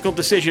a difficult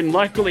decision.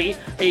 Luckily,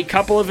 a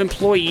couple of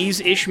employees,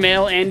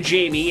 Ishmael and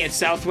Jamie at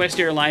Southwest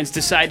Airlines,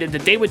 decided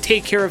that they would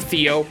take care of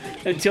Theo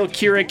until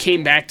Kira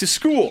came back to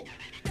school.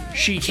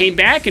 She came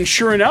back, and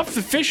sure enough,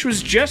 the fish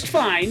was just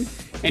fine,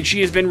 and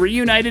she has been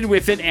reunited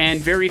with it, and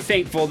very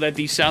thankful that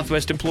the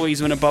Southwest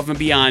employees went above and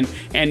beyond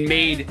and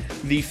made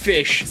the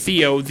fish,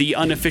 Theo, the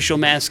unofficial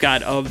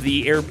mascot of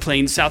the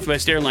airplane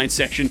Southwest Airlines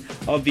section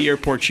of the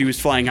airport she was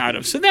flying out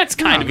of. So that's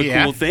kind of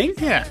a cool thing.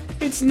 Yeah.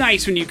 It's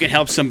nice when you can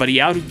help somebody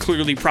out who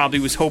clearly probably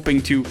was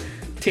hoping to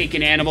take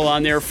an animal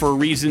on there for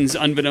reasons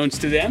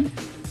unbeknownst to them,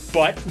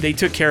 but they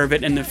took care of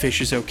it, and the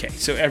fish is okay.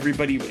 So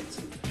everybody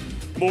wins.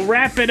 We'll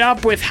wrap it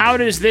up with how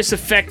does this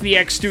affect the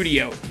X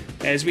Studio?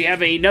 As we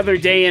have another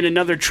day and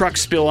another truck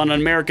spill on an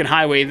American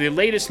highway. The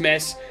latest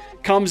mess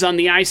comes on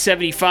the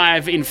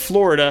I-75 in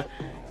Florida,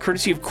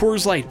 courtesy of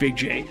Coors Light, Big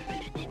J.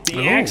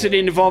 The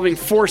accident involving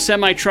 4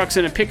 semi-trucks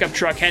and a pickup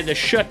truck had to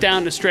shut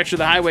down the stretch of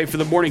the highway for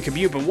the morning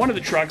commute, but one of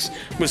the trucks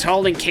was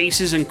hauling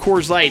cases and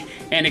Coors Light,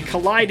 and it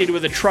collided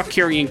with a truck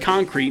carrying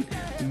concrete.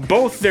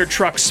 Both their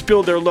trucks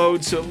spilled their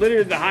loads, so it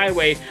littered the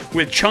highway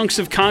with chunks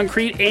of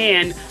concrete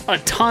and a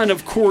ton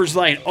of Coors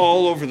Light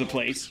all over the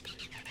place.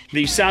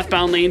 The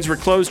southbound lanes were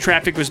closed,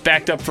 traffic was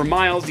backed up for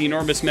miles, the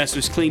enormous mess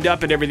was cleaned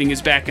up, and everything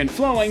is back and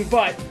flowing,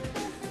 but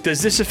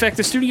does this affect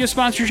the studio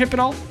sponsorship at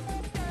all?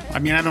 I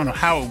don't know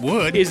how it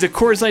would. Is the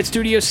Coors Light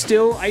studio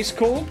still ice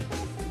cold?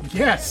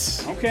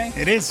 Yes. Okay.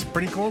 It is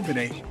pretty cold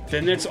today.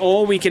 Then that's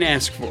all we can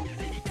ask for.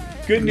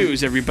 Good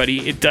news,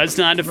 everybody. It does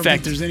not I don't think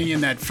affect there's any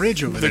in that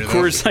fridge over there. the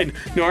Coors Light.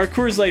 No, our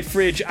Coors Light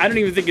fridge, I don't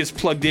even think it's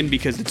plugged in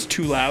because it's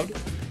too loud,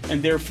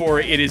 and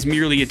therefore it is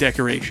merely a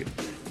decoration.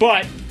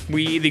 But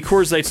the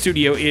Coors Light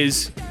studio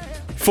is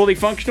fully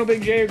functional,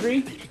 Big J,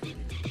 agree?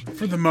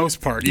 For the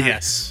most part,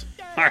 yes.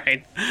 All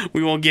right.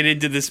 We won't get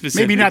into the specifics.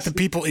 Maybe not the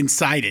people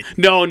inside it.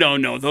 No.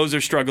 Those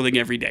are struggling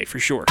every day, for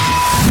sure.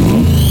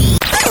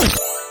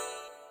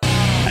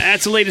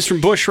 That's the latest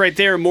from Bush right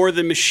there. More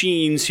Than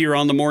Machines here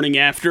on the Morning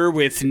After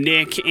with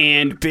Nick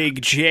and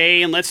Big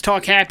J. And let's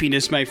talk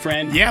happiness, my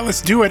friend. Yeah,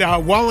 let's do it.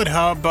 Wallet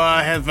Hub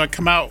have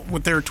come out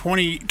with their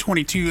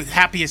 2022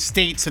 happiest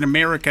states in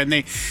America, and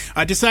they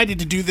decided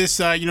to do this,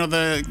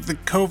 the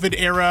COVID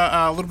era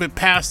a little bit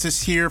past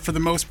this year for the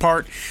most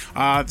part.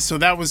 So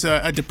that was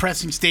a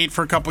depressing state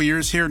for a couple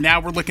years here. Now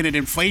we're looking at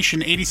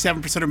inflation.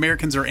 87% of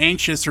Americans are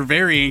anxious or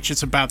very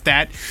anxious about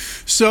that.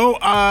 So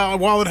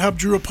Wallet Hub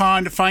drew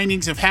upon the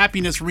findings of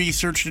happiness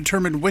research to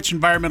determine which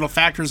environmental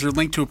factors are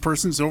linked to a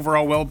person's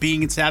overall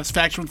well-being and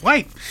satisfaction with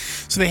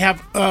life. So they have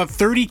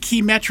 30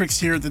 key metrics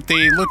here that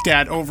they looked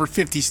at over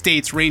 50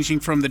 states, ranging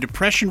from the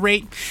depression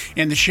rate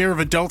and the share of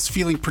adults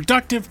feeling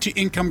productive to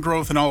income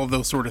growth and all of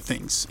those sort of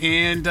things.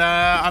 And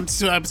I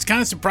was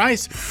kind of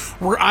surprised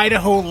where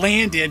Idaho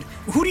landed.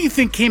 Who do you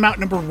think came out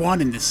number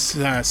one in this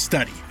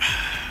study?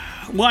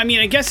 Well,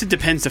 I guess it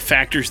depends the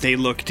factors they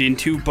looked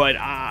into, but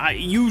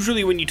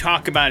usually when you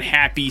talk about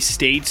happy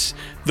states,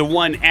 the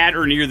one at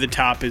or near the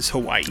top is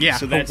Hawaii. Yeah,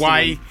 so that's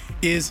Hawaii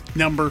is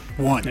number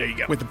one. There you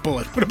go. With a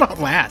bullet. What about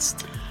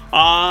last?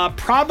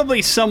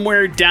 Probably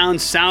somewhere down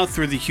south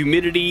where the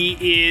humidity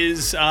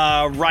is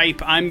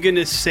ripe. I'm going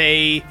to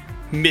say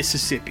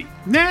Mississippi.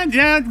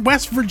 Nah,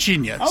 West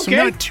Virginia. So Okay.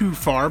 not too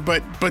far,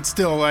 but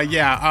still,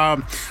 yeah.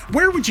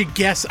 Where would you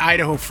guess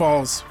Idaho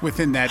falls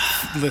within that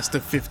list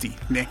of 50,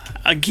 Nick?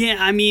 Again,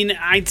 I mean,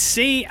 I'd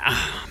say,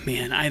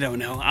 I don't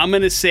know. I'm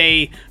going to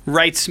say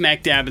right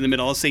smack dab in the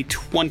middle. I'll say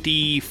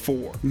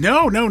 24.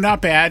 No,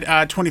 not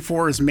bad.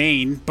 24 is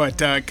Maine, but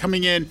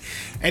coming in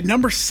at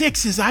number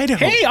 6 is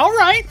Idaho. Hey, all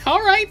right.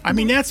 I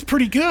mean, that's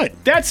pretty good.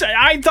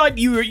 I thought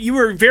you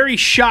were very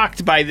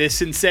shocked by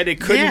this and said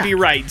it couldn't Yeah. be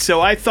right. So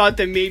I thought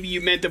that maybe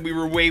you meant that we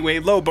were way, way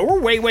low, but we're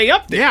way, way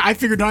up there. Yeah, I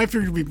figured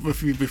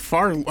we'd be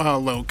far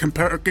low.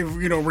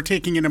 We're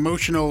taking an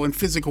emotional and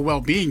physical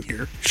well-being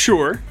here.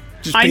 Sure.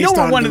 Just I know based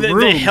we're on one the of the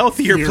room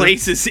healthier here.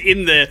 places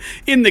in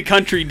the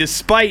country,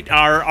 despite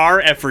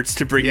our efforts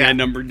to bring Yeah. that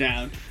number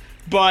down.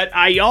 But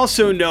I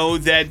also know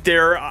that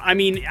I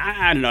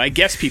don't know. I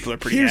guess people are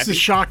pretty Here's happy. the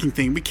shocking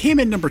thing. We came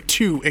in number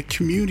 2 at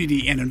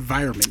community and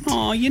environment.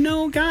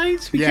 Oh,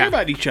 guys, we care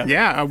about each other.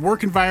 Yeah, a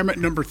work environment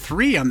number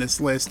 3 on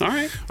this list. All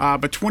right.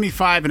 But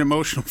 25 in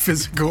emotional,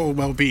 physical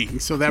well-being.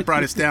 So that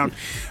brought us down.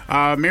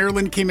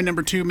 Maryland came in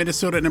number 2,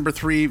 Minnesota at number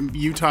 3,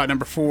 Utah at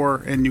number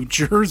 4, and New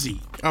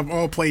Jersey, of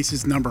all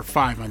places, number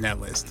 5 on that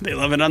list. They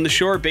love it on the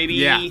shore, baby.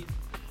 Yeah.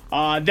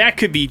 That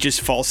could be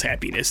just false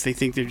happiness. They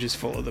think they're just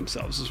full of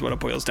themselves, is what it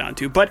boils down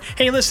to. But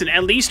hey, listen,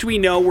 at least we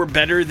know we're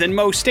better than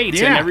most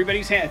states, and Yeah.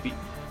 everybody's happy.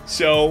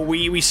 So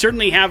we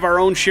certainly have our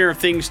own share of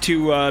things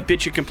to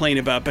bitch and complain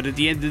about. But at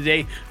the end of the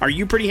day, are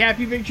you pretty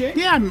happy, Big J?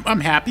 Yeah,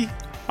 I'm happy.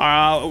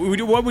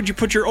 What would you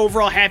put your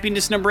overall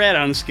happiness number at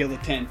on a scale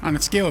of 10? On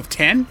a scale of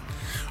 10,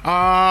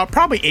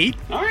 probably 8.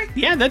 All right.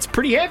 Yeah, that's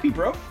pretty happy,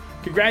 bro.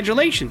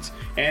 Congratulations.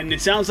 And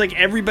it sounds like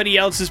everybody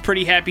else is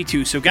pretty happy,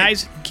 too. So,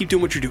 guys, keep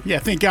doing what you're doing. Yeah,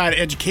 thank God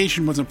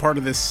education wasn't part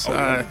of this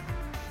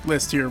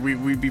list here.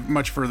 We'd be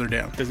much further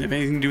down. Doesn't have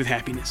anything to do with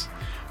happiness.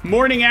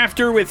 Morning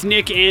After with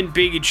Nick and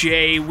Big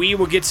J. We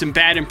will get some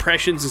bad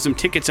impressions and some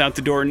tickets out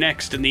the door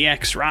next in the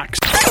X Rocks.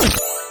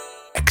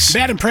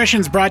 Bad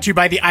Impressions brought to you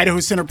by the Idaho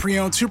Center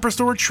Pre-Owned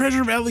Superstore,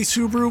 Treasure Valley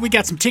Subaru. We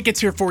got some tickets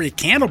here for you.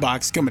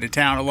 Candlebox coming to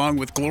town along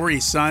with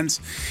Glorious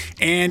Sons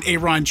and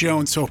Aaron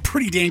Jones. So a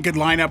pretty dang good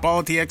lineup all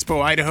at the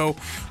Expo Idaho,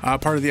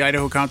 part of the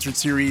Idaho Concert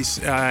Series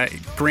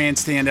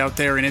grandstand out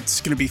there, and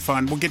it's going to be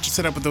fun. We'll get you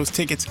set up with those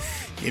tickets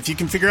if you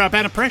can figure out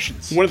Bad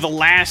Impressions. One of the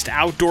last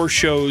outdoor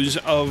shows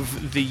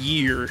of the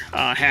year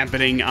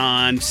happening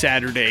on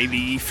Saturday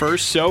the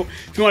 1st. So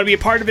if you want to be a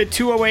part of it,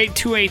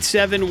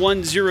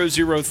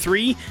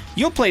 208-287-1003.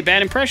 You'll play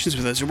Bad Impressions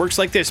with us. It works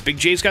like this. Big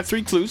J's got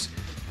 3 clues.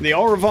 They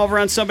all revolve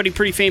around somebody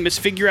pretty famous.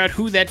 Figure out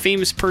who that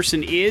famous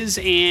person is,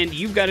 and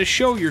you've got a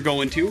show you're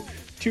going to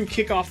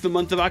kick off the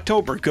month of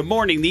October. Good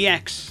morning, the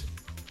X.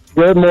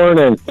 Good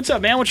morning. What's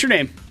up, man? What's your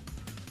name?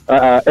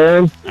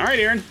 Aaron. All right,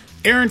 Aaron.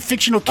 Aaron,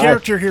 fictional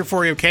character here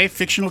for you, okay?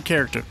 Fictional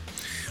character.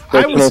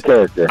 Fictional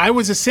character. I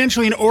was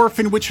essentially an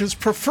orphan, which was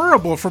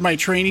preferable for my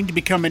training to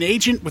become an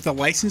agent with a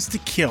license to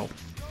kill.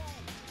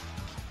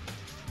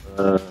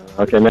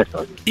 Okay, next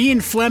one.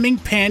 Ian Fleming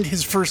penned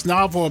his first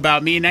novel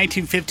about me in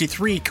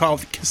 1953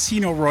 called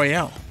Casino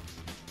Royale.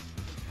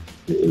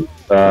 Okay,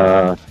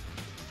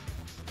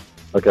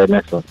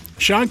 next one.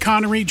 Sean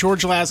Connery,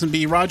 George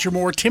Lazenby, Roger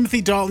Moore,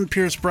 Timothy Dalton,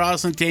 Pierce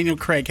Brosnan, Daniel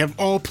Craig have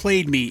all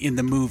played me in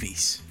the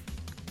movies.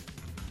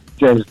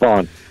 James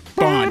Bond.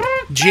 Bond.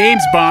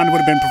 James Bond would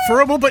have been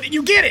preferable, but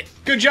you get it.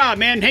 Good job,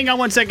 man. Hang on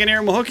one second,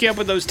 Aaron. We'll hook you up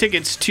with those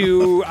tickets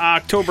to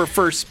October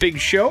 1st big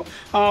show.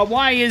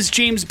 Why is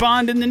James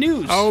Bond in the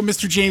news? Oh,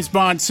 Mr. James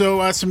Bond.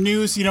 So some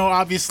news,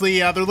 obviously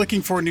they're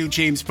looking for a new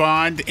James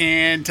Bond.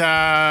 And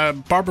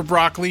Barbara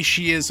Broccoli,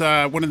 she is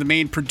one of the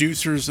main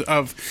producers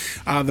of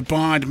the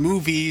Bond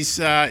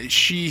movies.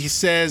 She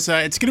says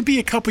it's going to be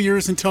a couple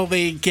years until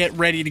they get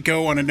ready to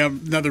go on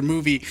another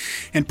movie.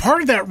 And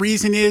part of that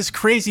reason is,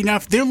 crazy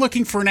enough, they're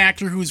looking for an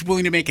actor who's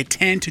willing to make a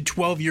 10 to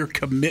 12-year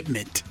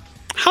commitment.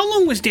 How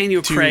long was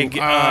Daniel Craig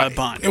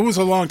Bond? It was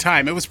a long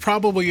time. It was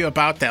probably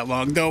about that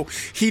long, though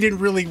he didn't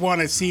really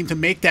want to seem to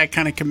make that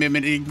kind of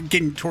commitment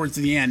getting towards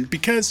the end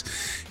because,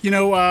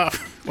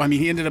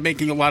 he ended up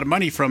making a lot of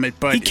money from it.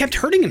 But he kept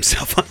hurting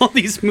himself on all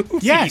these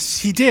movies. Yes,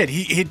 he did.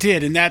 He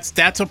did, and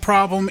that's a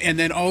problem. And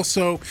then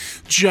also,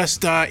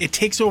 just it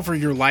takes over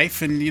your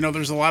life, and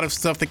there's a lot of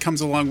stuff that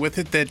comes along with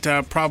it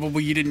that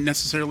probably you didn't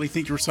necessarily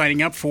think you were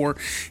signing up for,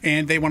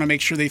 and they want to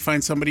make sure they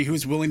find somebody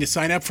who's willing to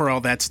sign up for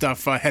all that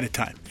stuff ahead of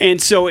time.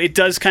 And so it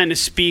does kind of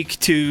speak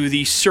to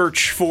the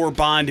search for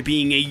Bond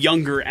being a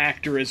younger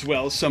actor as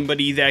well,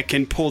 somebody that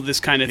can pull this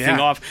kind of thing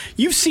off.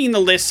 You've seen the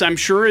lists, I'm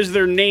sure. Is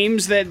there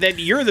names that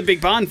you're the big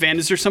Bond fan?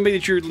 Is there somebody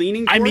that you're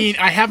leaning towards? I mean,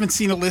 I haven't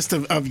seen a list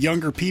of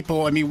younger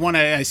people. I mean, one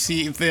I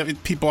see,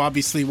 if people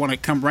obviously want to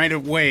come right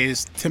away,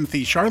 is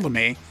Timothy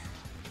Chalamet.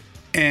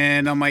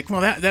 And I'm like,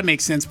 well, that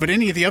makes sense. But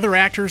any of the other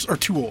actors are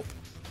too old.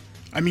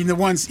 I mean, the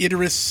ones,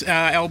 Idris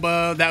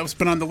Elba, that was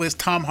been on the list,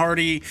 Tom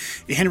Hardy,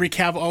 Henry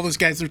Cavill, all those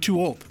guys, they're too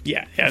old.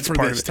 Yeah, that's for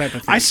part this of it. type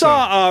of thing. I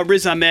saw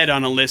Riz Ahmed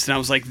on a list, and I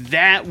was like,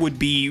 that would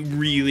be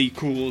really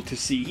cool to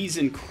see. He's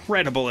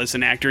incredible as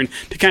an actor, and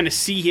to kind of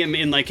see him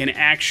in like an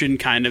action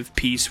kind of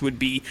piece would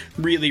be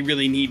really,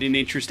 really neat and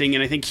interesting,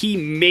 and I think he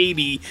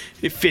maybe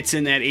fits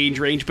in that age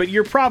range, but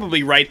you're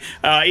probably right.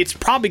 It's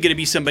probably going to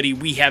be somebody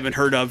we haven't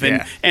heard of,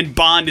 and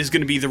Bond is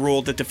going to be the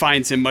role that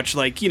defines him, much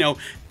like, you know,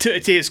 to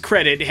his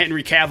credit,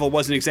 Henry Cavill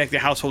wasn't exactly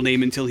a household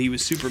name until he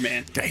was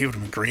Superman. Yeah, he would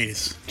have been great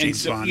as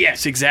James Bond.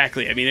 Yes,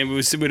 exactly. I mean, it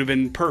would have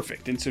been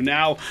perfect. And so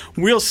now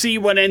we'll see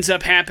what ends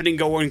up happening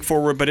going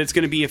forward, but it's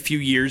going to be a few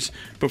years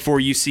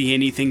before you see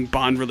anything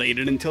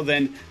Bond-related. Until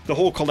then, the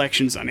whole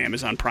collection's on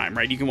Amazon Prime,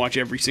 right? You can watch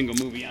every single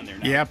movie on there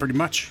now. Yeah, pretty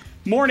much.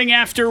 Morning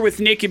After with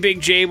Nick and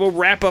Big J. We'll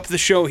wrap up the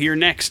show here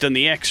next on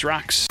the X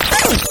Rocks.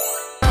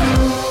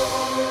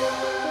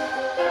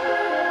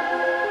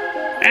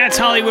 That's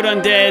Hollywood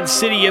Undead,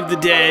 City of the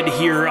Dead,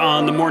 here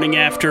on the Morning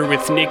After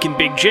with Nick and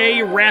Big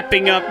J,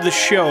 wrapping up the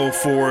show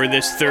for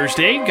this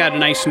Thursday. Got a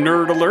nice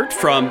nerd alert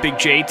from Big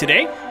J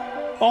today.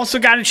 Also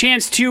got a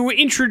chance to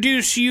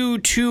introduce you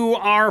to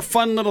our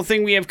fun little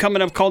thing we have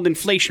coming up called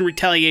Inflation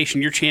Retaliation.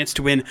 Your chance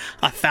to win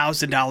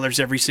 $1,000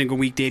 every single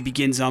weekday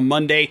begins on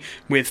Monday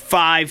with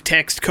 5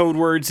 text code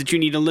words that you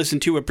need to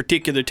listen to at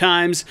particular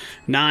times.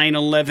 9,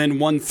 11,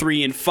 1,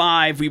 3, and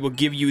 5. We will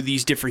give you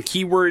these different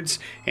keywords,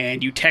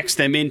 and you text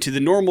them into the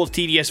normal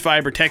TDS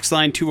Fiber text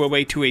line,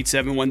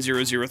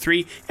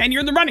 208-287-1003, and you're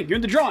in the running. You're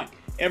in the drawing.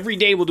 Every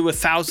day we'll do a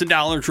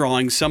 $1,000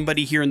 drawing.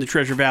 Somebody here in the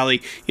Treasure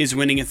Valley is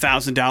winning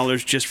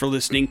 $1,000 just for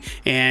listening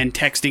and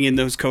texting in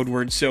those code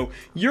words. So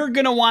you're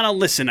going to want to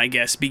listen, I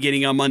guess,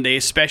 beginning on Monday,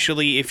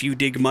 especially if you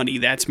dig money.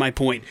 That's my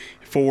point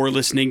for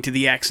listening to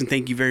the X, and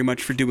thank you very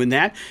much for doing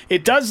that.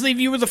 It does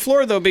leave you with the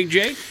floor, though, Big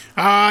J.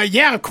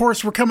 Yeah, of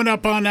course, we're coming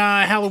up on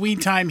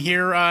Halloween time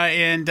here,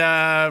 and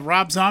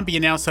Rob Zombie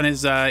announced on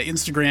his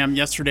Instagram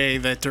yesterday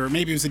that, or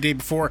maybe it was the day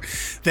before,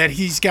 that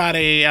he's got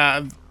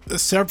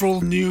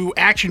several new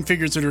action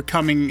figures that are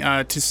coming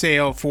to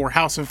sale for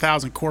House of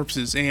 1,000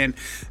 Corpses, and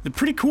they're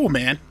pretty cool,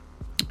 man.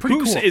 Pretty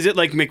cool. Is it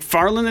like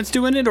McFarlane that's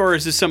doing it, or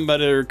is this some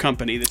other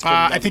company that's putting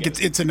it I think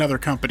it's another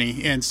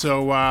company, and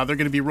so they're going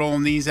to be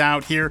rolling these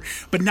out here,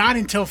 but not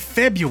until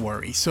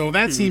February. So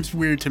that seems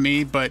weird to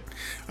me. But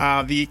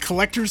the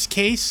collector's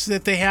case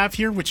that they have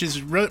here, which is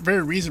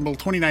very reasonable,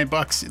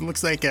 $29. It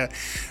looks like a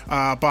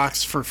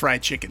box for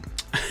fried chicken.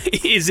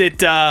 Is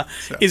it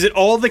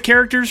all the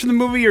characters from the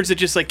movie, or is it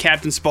just like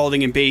Captain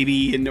Spaulding and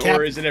Baby,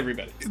 or is it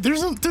everybody?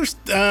 There's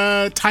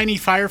Tiny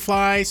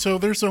Firefly, so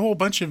there's a whole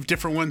bunch of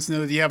different ones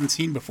that you haven't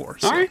seen before.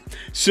 So. All right.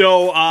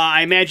 So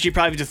I imagine you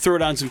probably have to throw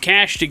down some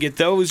cash to get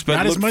those, but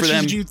not look as much for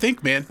them, as you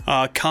think, man.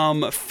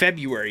 Come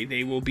February,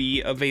 they will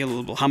be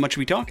available. How much are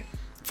we talking?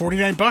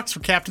 $49 for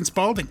Captain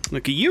Spaulding.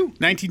 Look at you.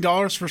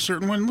 $19 for a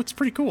certain one. Looks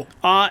pretty cool.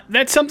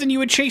 That's something you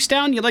would chase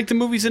down? You like the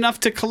movies enough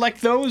to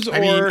collect those? Or? I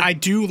mean, I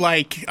do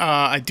like,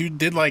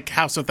 did like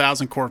House of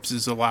 1,000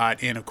 Corpses a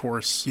lot. And of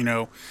course, you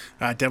know,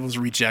 Devil's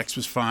Rejects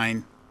was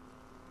fine.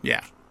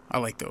 Yeah, I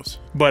like those.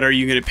 But are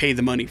you going to pay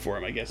the money for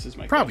them, I guess is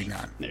my Probably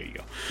question. not. There you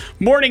go.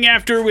 Morning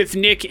After with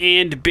Nick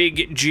and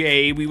Big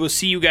J. We will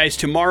see you guys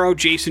tomorrow.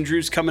 Jason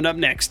Drew's coming up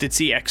next. It's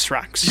the X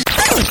Rocks.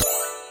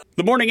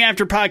 The Morning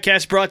After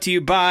podcast brought to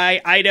you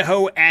by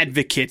Idaho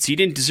Advocates. You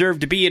didn't deserve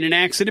to be in an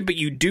accident, but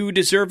you do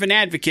deserve an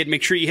advocate.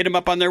 Make sure you hit them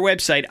up on their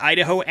website,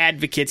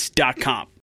 idahoadvocates.com.